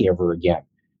that money ever again.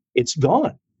 It's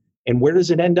gone. And where does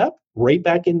it end up? Right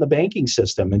back in the banking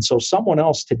system. And so someone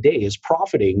else today is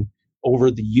profiting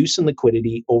over the use and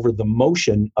liquidity, over the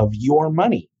motion of your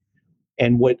money.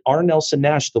 And what R. Nelson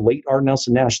Nash, the late R.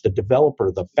 Nelson Nash, the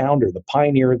developer, the founder, the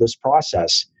pioneer of this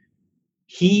process,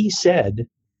 he said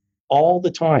all the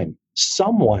time,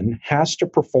 someone has to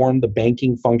perform the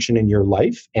banking function in your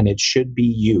life, and it should be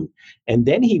you. And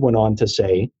then he went on to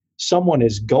say, someone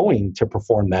is going to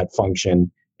perform that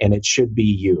function, and it should be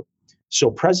you. So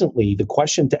presently, the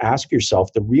question to ask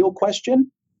yourself, the real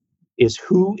question, is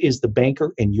who is the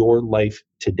banker in your life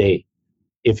today?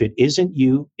 If it isn't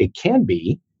you, it can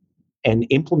be. And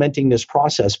implementing this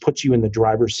process puts you in the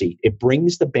driver's seat. It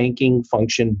brings the banking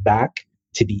function back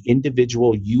to the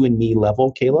individual you and me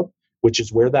level, Caleb, which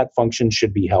is where that function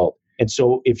should be held. And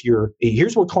so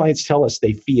here's what clients tell us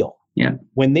they feel. Yeah.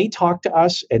 When they talk to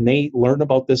us and they learn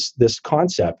about this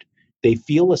concept, they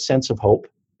feel a sense of hope.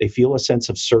 They feel a sense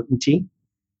of certainty.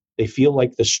 They feel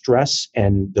like the stress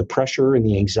and the pressure and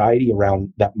the anxiety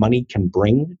around that money can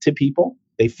bring to people,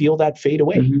 they feel that fade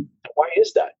away. Mm-hmm. Why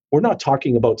is that? We're not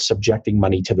talking about subjecting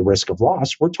money to the risk of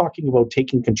loss. We're talking about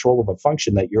taking control of a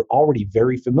function that you're already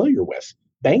very familiar with,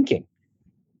 banking.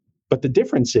 But the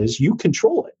difference is you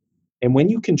control it. And when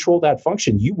you control that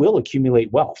function, you will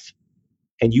accumulate wealth.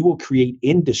 and you will create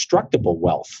indestructible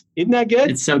wealth. Isn't that good?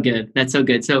 It's so good. That's so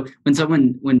good. So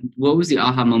what was the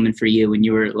aha moment for you when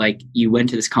you were like, you went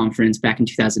to this conference back in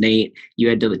 2008, you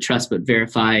had to trust but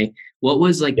verify. What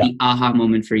was the aha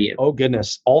moment for you? Oh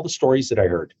goodness. All the stories that I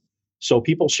heard. So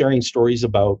people sharing stories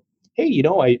about, hey,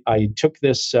 I took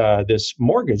this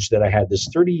mortgage that I had, this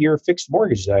 30-year fixed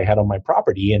mortgage that I had on my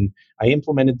property, and I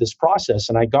implemented this process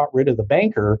and I got rid of the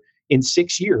banker in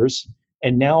 6 years.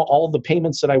 And now all the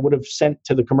payments that I would have sent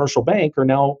to the commercial bank are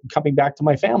now coming back to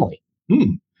my family.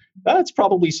 That's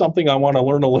probably something I want to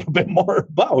learn a little bit more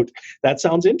about. That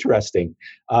sounds interesting.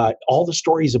 All the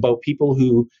stories about people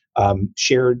who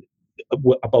shared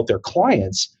about their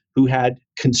clients who had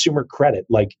consumer credit,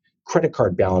 like credit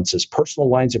card balances, personal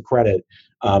lines of credit,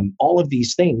 all of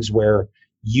these things where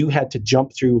you had to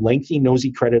jump through lengthy,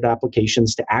 nosy credit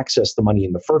applications to access the money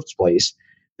in the first place.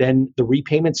 Then the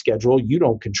repayment schedule, you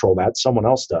don't control that, someone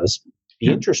else does. The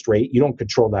interest rate, you don't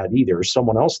control that either,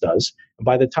 someone else does. And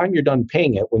by the time you're done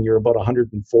paying it, when you're about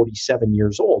 147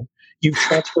 years old, you've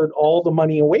transferred all the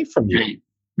money away from you.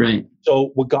 Right.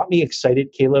 So what got me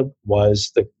excited, Caleb,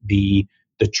 was the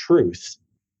truth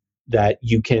that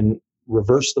you can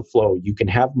reverse the flow. You can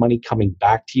have money coming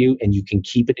back to you and you can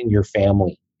keep it in your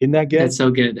family. Isn't that good? That's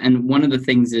so good. And one of the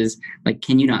things is,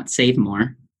 can you not save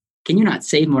more? Can you not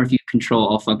save more if you control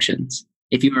all functions?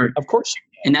 If you are, of course.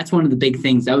 And that's one of the big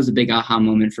things. That was a big aha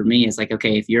moment for me. Is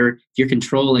okay, if you're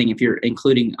controlling, if you're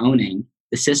including owning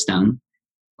the system,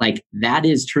 that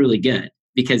is truly good,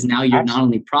 because now you're not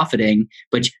only profiting,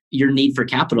 but your need for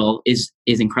capital is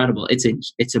incredible.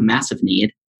 It's a massive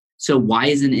need. So why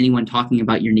isn't anyone talking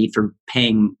about your need for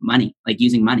paying money,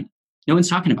 using money? No one's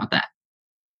talking about that.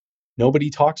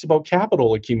 Nobody talks about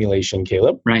capital accumulation,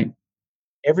 Caleb. Right.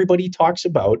 Everybody talks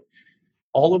about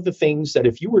all of the things that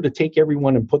if you were to take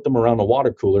everyone and put them around a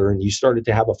water cooler and you started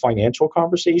to have a financial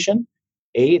conversation,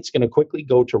 A, it's going to quickly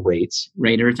go to rates.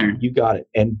 Rate of return. You got it.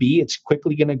 And B, it's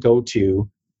quickly going to go to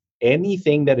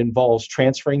anything that involves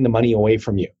transferring the money away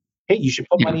from you. Hey, you should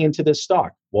put money into this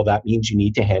stock. Well, that means you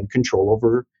need to hand control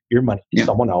over your money to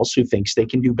someone else who thinks they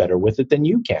can do better with it than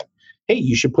you can. Hey,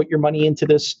 you should put your money into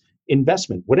this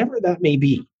investment, whatever that may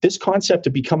be. This concept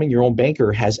of becoming your own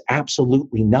banker has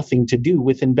absolutely nothing to do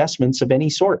with investments of any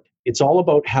sort. It's all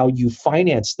about how you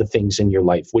finance the things in your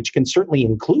life, which can certainly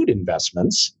include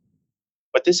investments,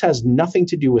 but this has nothing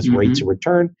to do with rates of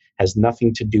return, has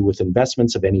nothing to do with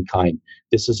investments of any kind.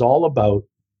 This is all about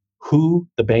who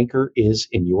the banker is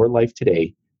in your life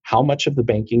today. How much of the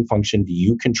banking function do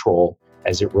you control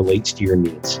as it relates to your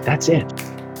needs? That's it.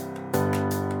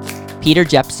 Peter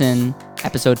Jepson,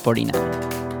 episode 49.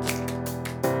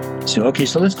 So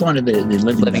let's go on to the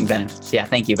living benefits. Yeah,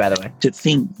 thank you, by the way. To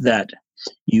think that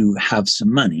you have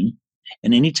some money,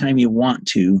 and anytime you want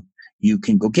to, you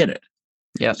can go get it.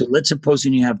 Yeah. So let's suppose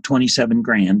you have 27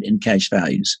 grand in cash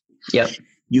values. Yep.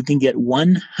 You can get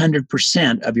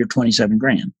 100% of your 27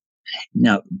 grand.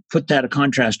 Now, put that a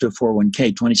contrast to a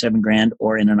 401k, 27 grand,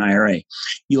 or in an IRA.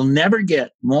 You'll never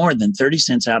get more than 30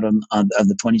 cents out of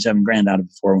the 27 grand out of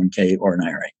a 401k or an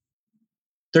IRA.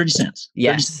 30 cents.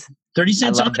 Yes. 30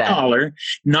 cents on the dollar,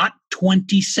 not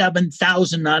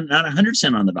 27,000, not 100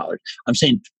 cents on the dollar. I'm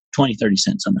saying 20, 30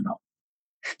 cents on the dollar.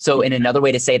 So in another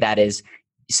way to say that is,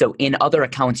 so in other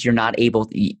accounts, you're not able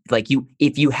to,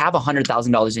 if you have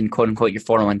 $100,000 in quote unquote your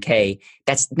 401k,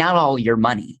 that's not all your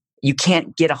money. You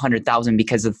can't get 100,000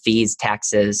 because of fees,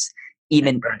 taxes,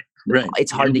 even right.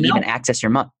 It's hard to even access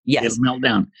your money. Yes. It'll melt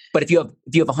down. But if you have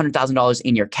 $100,000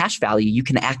 in your cash value, you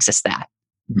can access that.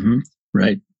 Mm-hmm.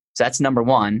 Right. So that's number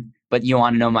one. But you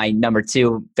want to know my number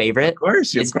two favorite? Of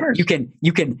course. You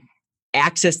can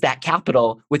access that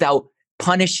capital without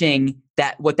punishing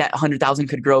what that 100,000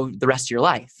 could grow the rest of your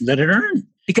life. Let it earn.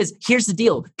 Because here's the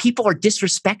deal. People are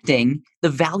disrespecting the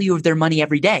value of their money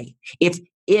every day.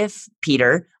 If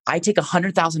Peter, I take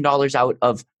 $100,000 out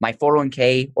of my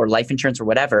 401k or life insurance or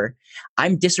whatever,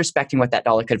 I'm disrespecting what that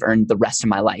dollar could have earned the rest of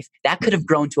my life. That could have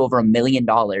grown to over $1 million.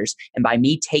 And by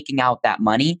me taking out that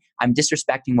money, I'm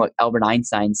disrespecting what Albert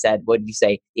Einstein said. What did you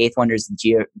say? The eighth wonder is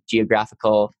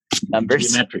geographical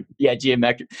numbers. Geometric. Yeah,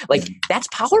 geometric. That's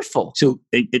powerful. So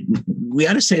we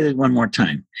ought to say that one more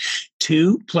time.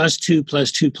 2 plus 2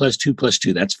 plus 2 plus 2 plus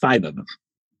 2, that's 5 of them,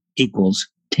 equals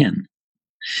 10.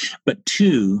 But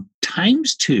 2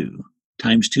 times 2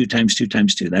 times 2 times 2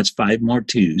 times 2, that's 5 more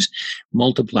 2s,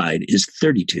 multiplied is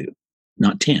 32,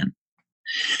 not 10.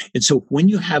 And so when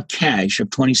you have cash of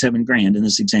 27 grand in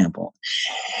this example,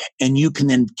 and you can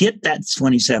then get that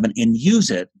 27 and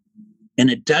use it, and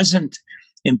it doesn't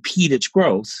impede its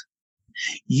growth,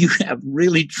 you have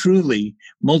really, truly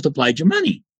multiplied your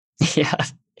money. Yeah.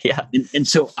 Yeah. And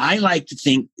so I like to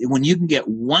think that when you can get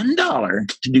 $1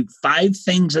 to do 5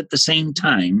 things at the same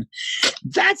time,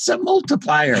 that's a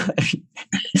multiplier.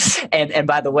 And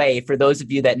by the way, for those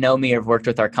of you that know me or have worked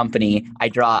with our company,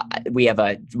 we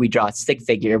draw a stick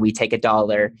figure. We take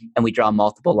 $1 and we draw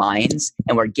multiple lines,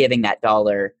 and we're giving that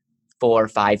dollar 4,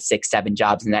 5, 6, 7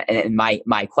 jobs. And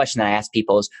my question that I ask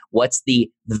people is, what's the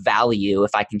value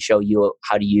if I can show you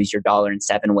how to use your dollar in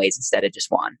 7 ways instead of just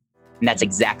 1? And that's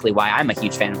exactly why I'm a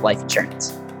huge fan of life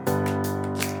insurance.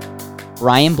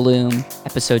 Ryan Bloom,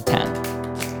 episode 10.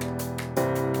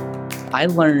 I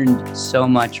learned so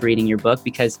much reading your book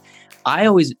because a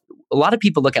lot of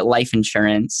people look at life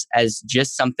insurance as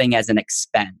just something as an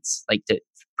expense, like to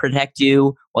protect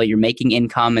you while you're making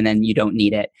income and then you don't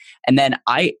need it. And then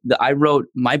I wrote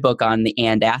my book on the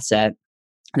and asset,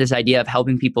 this idea of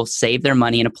helping people save their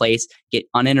money in a place, get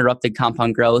uninterrupted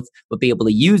compound growth, but be able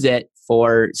to use it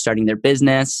for starting their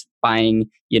business, buying,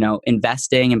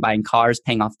 investing and buying cars,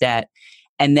 paying off debt.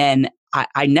 And then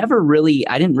I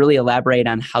didn't really elaborate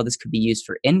on how this could be used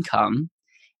for income.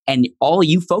 And all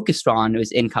you focused on was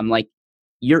income. Like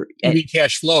you mean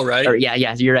cash flow, right? Or, yeah,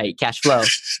 you're right. Cash flow.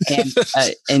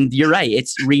 And you're right.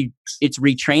 It's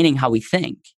retraining how we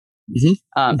think.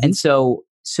 Mm-hmm. And so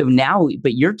now,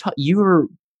 but you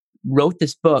wrote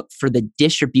this book for the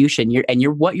distribution.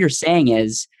 What you're saying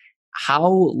is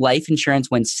how life insurance,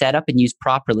 when set up and used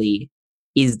properly,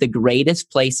 is the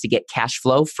greatest place to get cash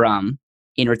flow from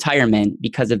in retirement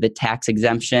because of the tax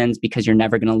exemptions, because you're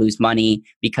never going to lose money,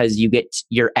 because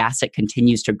your asset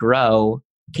continues to grow.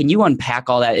 Can you unpack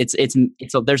all that?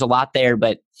 There's a lot there,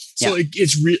 but yeah. So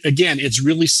it's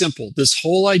really simple. This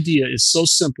whole idea is so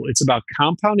simple. It's about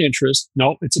compound interest.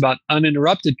 No, it's about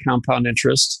uninterrupted compound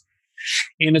interest.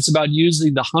 And it's about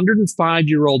using the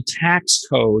 105-year-old tax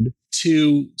code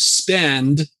to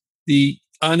spend the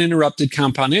uninterrupted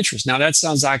compound interest. Now, that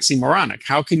sounds oxymoronic.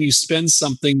 How can you spend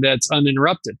something that's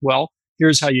uninterrupted? Well,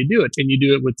 here's how you do it. And you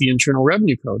do it with the Internal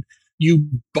Revenue Code. You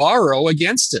borrow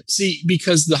against it. See,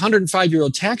 because the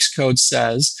 105-year-old tax code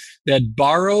says that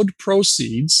borrowed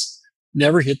proceeds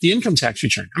never hit the income tax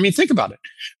return. I mean, think about it.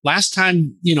 Last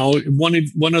time, one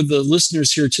of the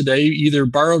listeners here today either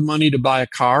borrowed money to buy a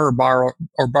car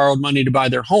or borrowed money to buy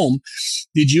their home.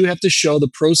 Did you have to show the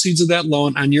proceeds of that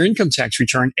loan on your income tax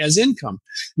return as income?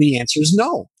 The answer is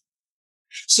no.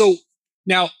 So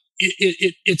now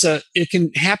it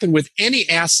can happen with any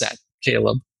asset,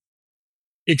 Caleb,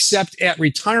 except at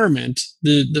retirement.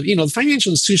 The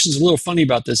financial institution is a little funny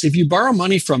about this. If you borrow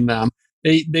money from them,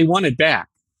 they want it back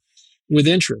with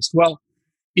interest. Well,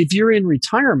 if you're in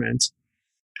retirement,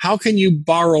 how can you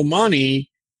borrow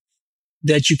money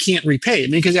that you can't repay? I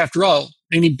mean, because after all,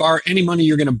 any money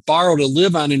you're going to borrow to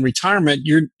live on in retirement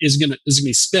is going to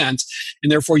be spent,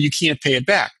 and therefore you can't pay it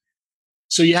back.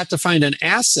 So you have to find an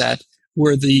asset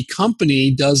where the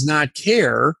company does not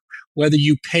care whether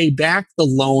you pay back the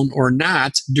loan or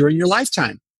not during your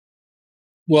lifetime.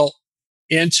 Well,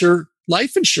 enter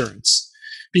life insurance.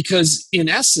 Because in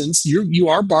essence, you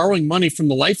are borrowing money from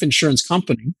the life insurance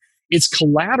company. It's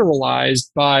collateralized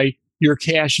by your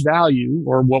cash value,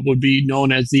 or what would be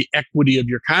known as the equity of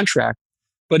your contract.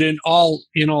 But in all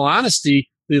honesty,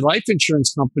 the life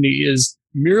insurance company is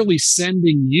merely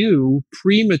sending you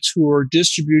premature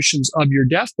distributions of your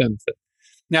death benefit.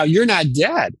 Now, you're not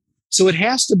dead, so it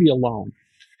has to be a loan.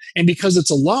 And because it's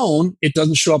a loan, it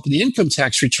doesn't show up in the income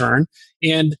tax return.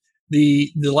 And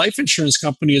the life insurance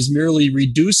company is merely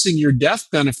reducing your death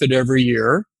benefit every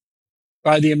year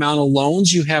by the amount of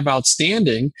loans you have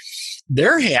outstanding.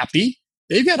 They're happy.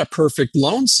 They've got a perfect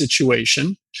loan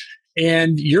situation,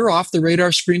 and you're off the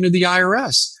radar screen of the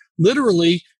IRS.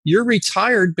 Literally, you're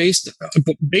retired based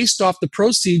off the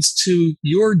proceeds to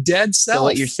your dead self. So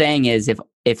what you're saying is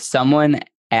if someone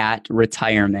at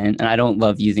retirement, and I don't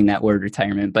love using that word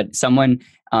retirement, but someone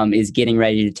is getting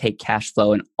ready to take cash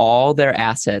flow and all their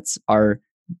assets are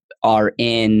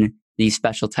in these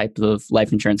special type of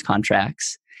life insurance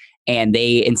contracts, and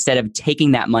they, instead of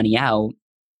taking that money out,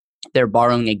 they're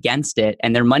borrowing against it,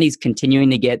 and their money's continuing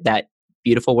to get that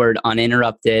beautiful word,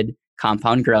 uninterrupted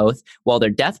compound growth, while their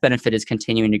death benefit is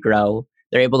continuing to grow.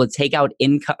 They're able to take out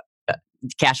income,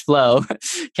 cash flow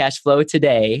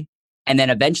today, and then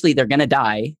eventually they're going to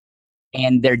die,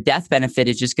 and their death benefit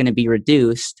is just going to be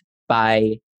reduced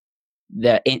by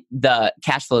the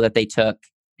cash flow that they took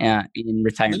in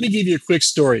retirement. Let me give you a quick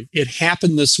story. It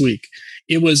happened this week.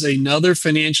 It was another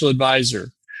financial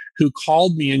advisor who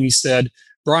called me and he said,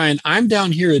 Brian, I'm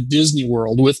down here at Disney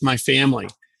World with my family,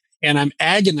 and I'm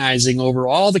agonizing over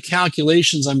all the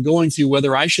calculations I'm going through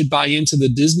whether I should buy into the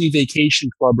Disney Vacation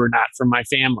Club or not for my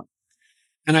family.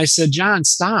 And I said, John,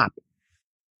 stop.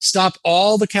 Stop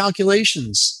all the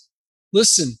calculations.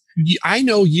 Listen, I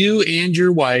know you and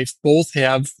your wife both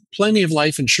have plenty of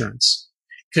life insurance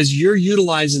because you're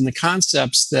utilizing the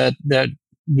concepts that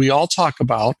we all talk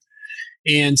about.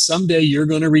 And someday you're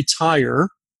going to retire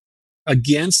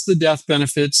against the death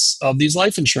benefits of these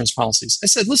life insurance policies. I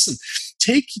said, listen,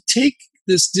 take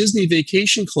this Disney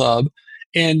Vacation Club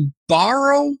and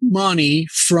borrow money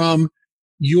from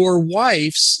your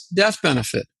wife's death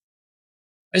benefit.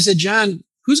 I said, John,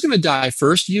 who's going to die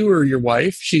first, you or your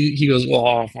wife? He goes,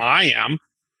 well, I am.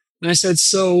 And I said,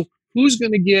 so who's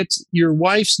going to get your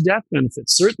wife's death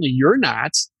benefits? Certainly you're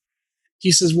not.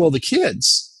 He says, well, the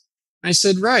kids. I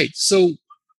said, right. So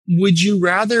would you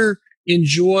rather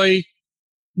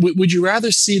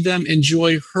see them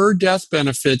enjoy her death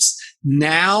benefits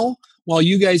now while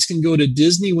you guys can go to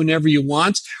Disney whenever you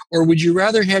want? Or would you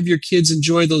rather have your kids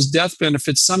enjoy those death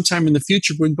benefits sometime in the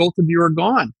future when both of you are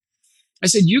gone? I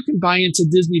said, you can buy into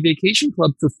Disney Vacation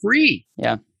Club for free.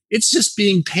 Yeah. It's just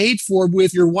being paid for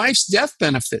with your wife's death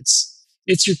benefits.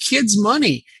 It's your kids'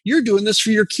 money. You're doing this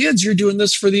for your kids. You're doing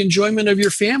this for the enjoyment of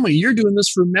your family. You're doing this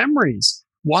for memories.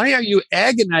 Why are you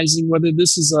agonizing whether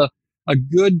this is a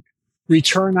good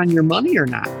return on your money or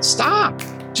not? Stop.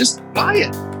 Just buy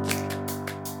it.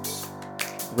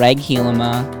 Greg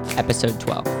Helema, episode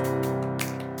 12.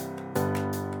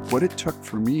 What it took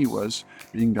for me was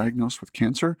being diagnosed with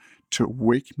cancer to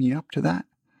wake me up to that.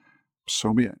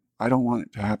 So be it. I don't want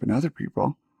it to happen to other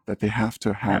people, that they have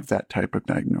to have that type of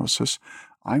diagnosis.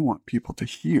 I want people to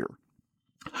hear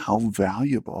how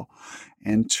valuable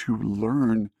and to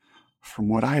learn from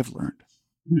what I've learned.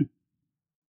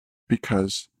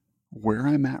 Because where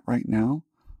I'm at right now,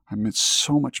 I'm at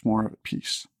so much more of a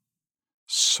peace,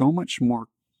 so much more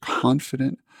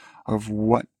confident of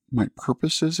what my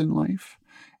purpose is in life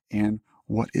and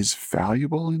what is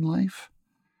valuable in life.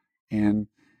 And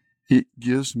it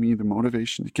gives me the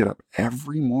motivation to get up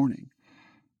every morning,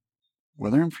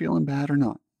 whether I'm feeling bad or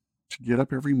not, to get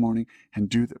up every morning and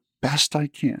do the best I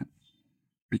can,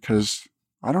 because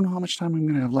I don't know how much time I'm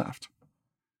going to have left,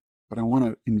 but I want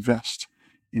to invest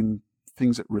in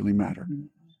things that really matter,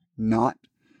 not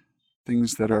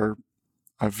things that are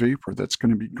a vapor that's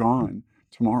going to be gone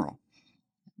tomorrow.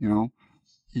 You know,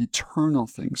 eternal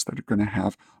things that are going to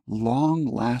have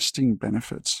long-lasting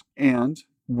benefits. And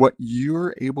what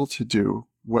you're able to do,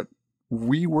 what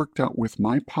we worked out with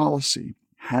my policy,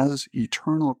 has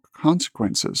eternal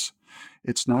consequences.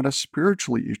 It's not a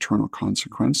spiritually eternal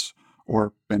consequence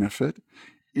or benefit.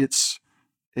 It's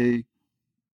a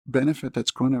benefit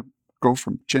that's going to go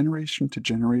from generation to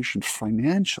generation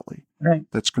financially. Right.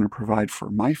 That's going to provide for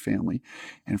my family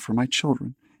and for my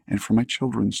children and for my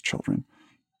children's children,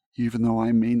 even though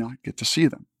I may not get to see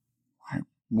them. I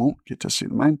won't get to see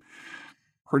them. I'm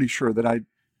pretty sure that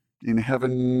in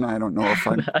heaven, I don't know if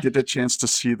I get a chance to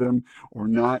see them or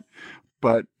not,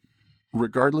 but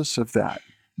regardless of that,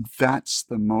 that's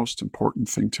the most important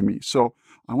thing to me. So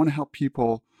I want to help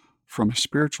people from a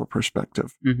spiritual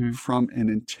perspective, from an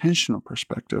intentional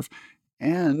perspective,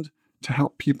 and to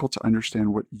help people to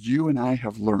understand what you and I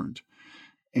have learned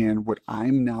and what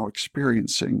I'm now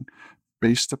experiencing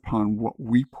based upon what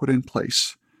we put in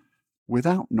place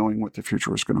without knowing what the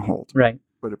future is going to hold. Right.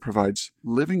 But it provides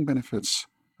living benefits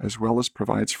as well as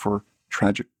provides for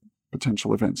tragic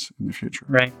potential events in the future.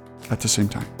 Right. At the same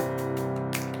time.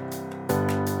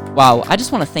 Wow, I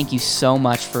just want to thank you so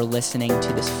much for listening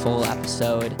to this full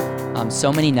episode.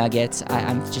 So many nuggets.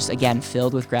 I'm just, again,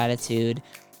 filled with gratitude,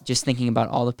 just thinking about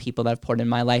all the people that have poured in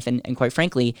my life. And quite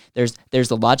frankly, there's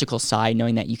the logical side,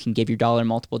 knowing that you can give your dollar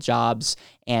multiple jobs,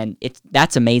 and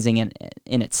that's amazing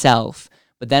in itself.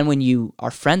 But then when you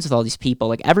are friends with all these people,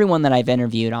 like everyone that I've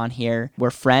interviewed on here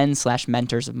were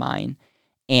friends/mentors of mine.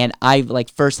 And I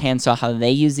firsthand saw how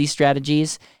they use these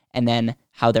strategies and then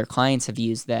how their clients have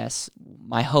used this.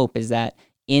 My hope is that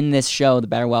in this show, The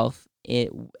Better Wealth,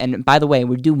 and by the way,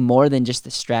 we do more than just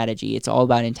the strategy. It's all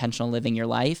about intentional living your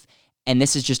life. And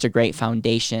this is just a great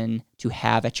foundation to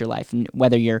have at your life. And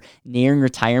whether you're nearing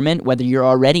retirement, whether you're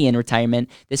already in retirement,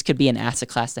 this could be an asset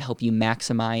class to help you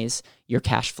maximize your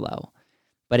cash flow.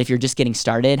 But if you're just getting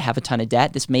started, have a ton of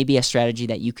debt, this may be a strategy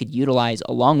that you could utilize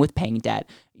along with paying debt.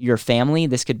 Your family,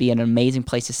 this could be an amazing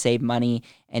place to save money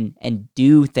and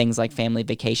do things like family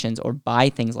vacations or buy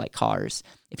things like cars.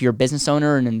 If you're a business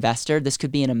owner or an investor, this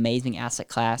could be an amazing asset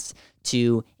class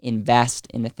to invest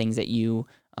in the things that you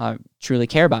truly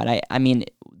care about. I mean,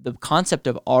 the concept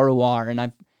of ROR, and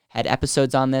I've had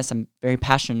episodes on this, I'm very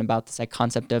passionate about this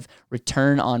concept of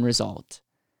return on result.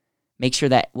 Make sure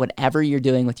that whatever you're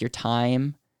doing with your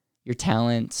time, your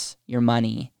talents, your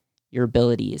money, your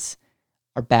abilities,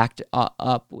 are backed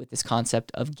up with this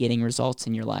concept of getting results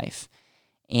in your life.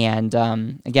 And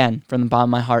again, from the bottom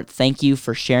of my heart, thank you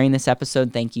for sharing this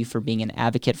episode. Thank you for being an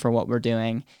advocate for what we're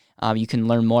doing. You can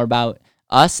learn more about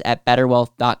us at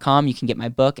betterwealth.com. You can get my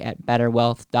book at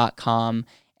betterwealth.com.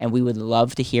 And we would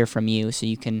love to hear from you. So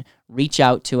you can reach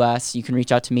out to us. You can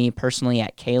reach out to me personally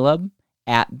at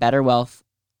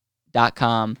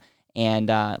caleb@betterwealth.com. And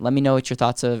let me know what your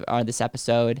thoughts are this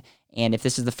episode. And if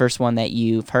this is the first one that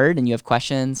you've heard and you have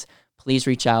questions, please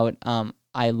reach out.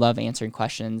 I love answering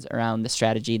questions around the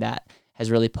strategy that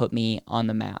has really put me on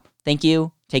the map. Thank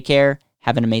you. Take care.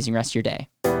 Have an amazing rest of your day.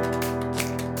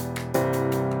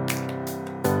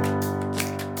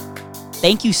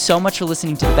 Thank you so much for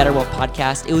listening to the Better Wealth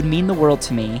Podcast. It would mean the world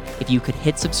to me if you could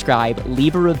hit subscribe,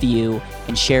 leave a review,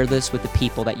 and share this with the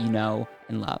people that you know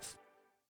and love.